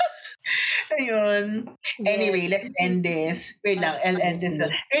 Ayun. Anyway, let's end this. Wait lang, I'll end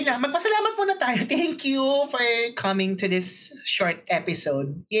this. Wait lang, magpasalamat muna tayo. Thank you for coming to this short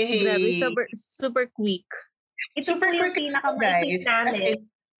episode. Yay! Grabe, super quick. Ito super po yung pinakamaikit namin.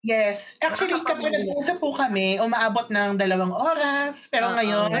 Yes. Actually, kapag nag-uusap po kami, umaabot ng 2 oras. Pero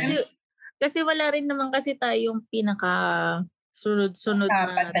ngayon... Kasi wala rin naman kasi tayong sunod-sunod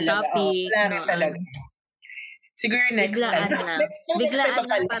na topic. Wala rin talaga. Siguro next time. Biglaan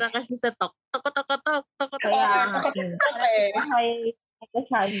lang para kasi sa tok.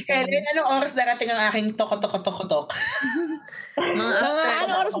 Kailan, anong oras darating ang aking tok?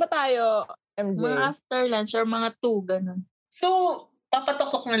 Anong oras ba tayo, MJ? Mga after lunch or mga 2, ganun. So,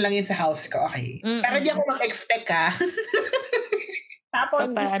 papatokok na lang yun sa house ko, okay? Para di ako mag-expect, ha? Tapos,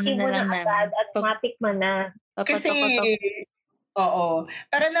 hindi mo na agad at matikman na. Kasi, oo.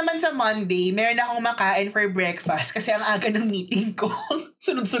 Para naman sa Monday, meron akong makain for breakfast kasi ang aga ng meeting ko.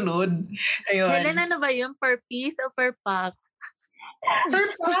 Sunod-sunod. Ayun. Kailan ano ba yun? Per piece o per pack? Per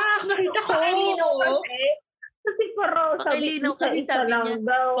pack! Nakita ko! Kasi parang Pakilinaw kasi sabi niya,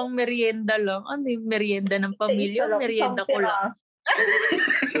 pang merienda lang. Ano yung merienda ng pamilya? Merienda ko lang.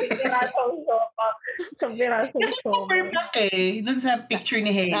 Sa pirasong kasi po per pack dun sa picture ni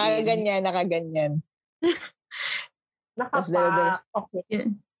Helen. Nakaganyan. Nakapak.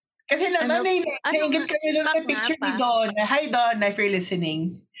 Okay. Kasi naman, naingit kami doon sa picture ni Donna. Hi, Donna, if you're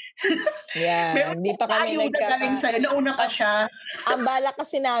listening. Yeah, hindi pa kami nauna pa siya. Ang balak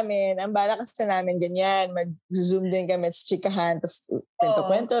kasi namin, ganyan. Mag-zoom din kami at chikahan, tapos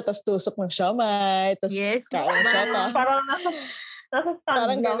kwento-kwento, tapos tusok ng siomay, tapos kain ng siomay.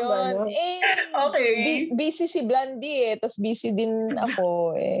 Parang gano'n. Okay. Busy si Blandy tapos busy din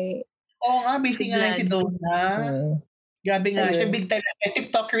ako Oo nga, busy nga si Donna. Grabe nga siya, big time.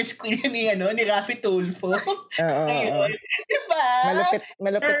 TikTokers queen ni Rafi Tulfo. Ayun. Diba?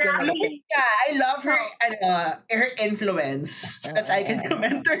 Malupit yun. Yeah, I love her, her influence. That's I can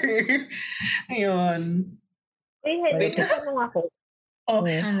comment to her. Ayun. Wait, tanong ako.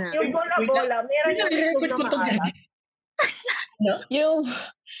 Yung bola-bola, meron yung YouTube na makalat.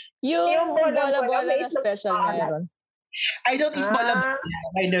 Yung bola-bola na special meron. I don't eat bola-bola,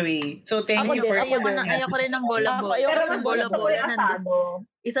 by the way. So, thank you for... Ayoko rin ng bola-bola. Ayoko rin ng bola-bola.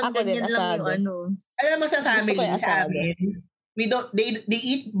 Isang ganyan lang yung Alam mo sa family, they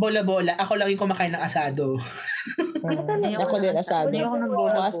eat bola-bola. Ako lang yung kumakain ng asado. Ako din, asado. Ayoko ng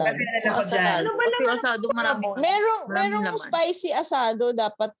bola-bola. Kasi asado marami. Merong spicy asado.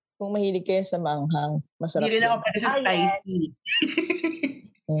 Dapat kung mahilig kayo sa manghang. Masarap. Hindi rin ako pala sa spicy.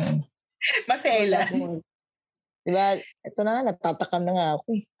 Masela. Diba? Ito na nga, natatakam na nga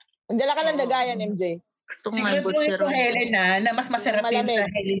ako. Magdala ka ng dagayan, MJ. Siguro ko Helena na mas masarap din sa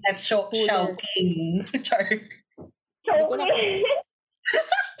Helena at Showking. Char.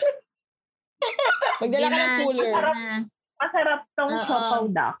 Magdala ka ng cooler. Masarap tong siopaw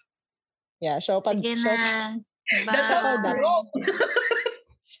duck. Yeah, siopaw ducks.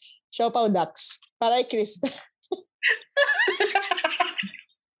 Siopaw ducks. Para kay Krista.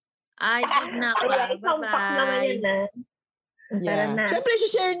 Ay, good na ako. Isang pack naman yun Yeah. na. Siyempre,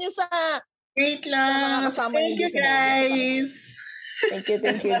 share nyo sa Wait lang. Thank you, guys. Thank you.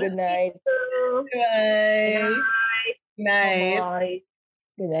 Good night. Bye. Night.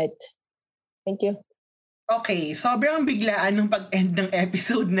 Good night. Thank you. Okay, sobrang biglaan nung pag-end ng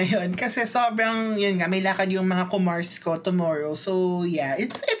episode na yon kasi sobrang, yun nga, may lakad yung mga kumars ko tomorrow. So, yeah,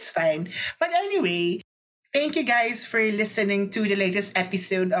 it's fine. But anyway, thank you guys for listening to the latest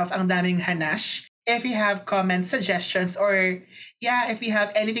episode of Ang Daming Hanash. If you have comments, suggestions, or if you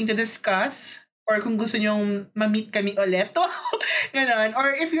have anything to discuss, or kung gusto nyong ma-meet kami ulit, ganon.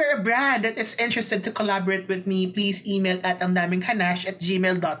 Or if you're a brand that is interested to collaborate with me, please email at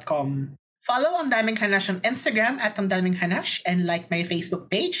angdaminghanash@gmail.com. Follow Ang Daming Hanash on Instagram at Ang Daming Hanash and like my Facebook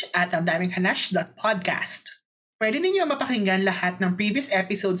page at angdaminghanash.podcast. Pwede ninyo mapakinggan lahat ng previous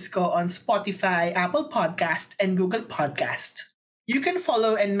episodes ko on Spotify, Apple Podcast, and Google Podcast. You can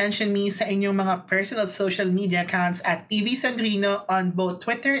follow and mention me sa inyong mga personal social media accounts at PV Sandrino on both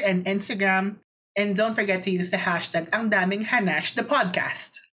Twitter and Instagram. And don't forget to use the hashtag Ang Daming Hanash, the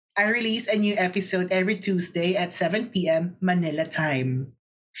podcast. I release a new episode every Tuesday at 7 p.m. Manila time.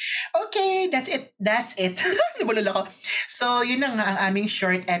 Okay, that's it. Nabulol ako. So, yun na nga ang aming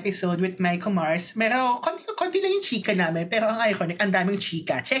short episode with my kumars. Pero, konti lang yung chika namin. Pero ang iconic, ang daming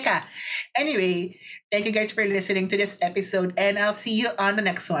chika. Cheka! Anyway, thank you guys for listening to this episode and I'll see you on the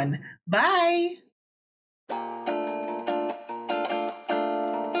next one. Bye!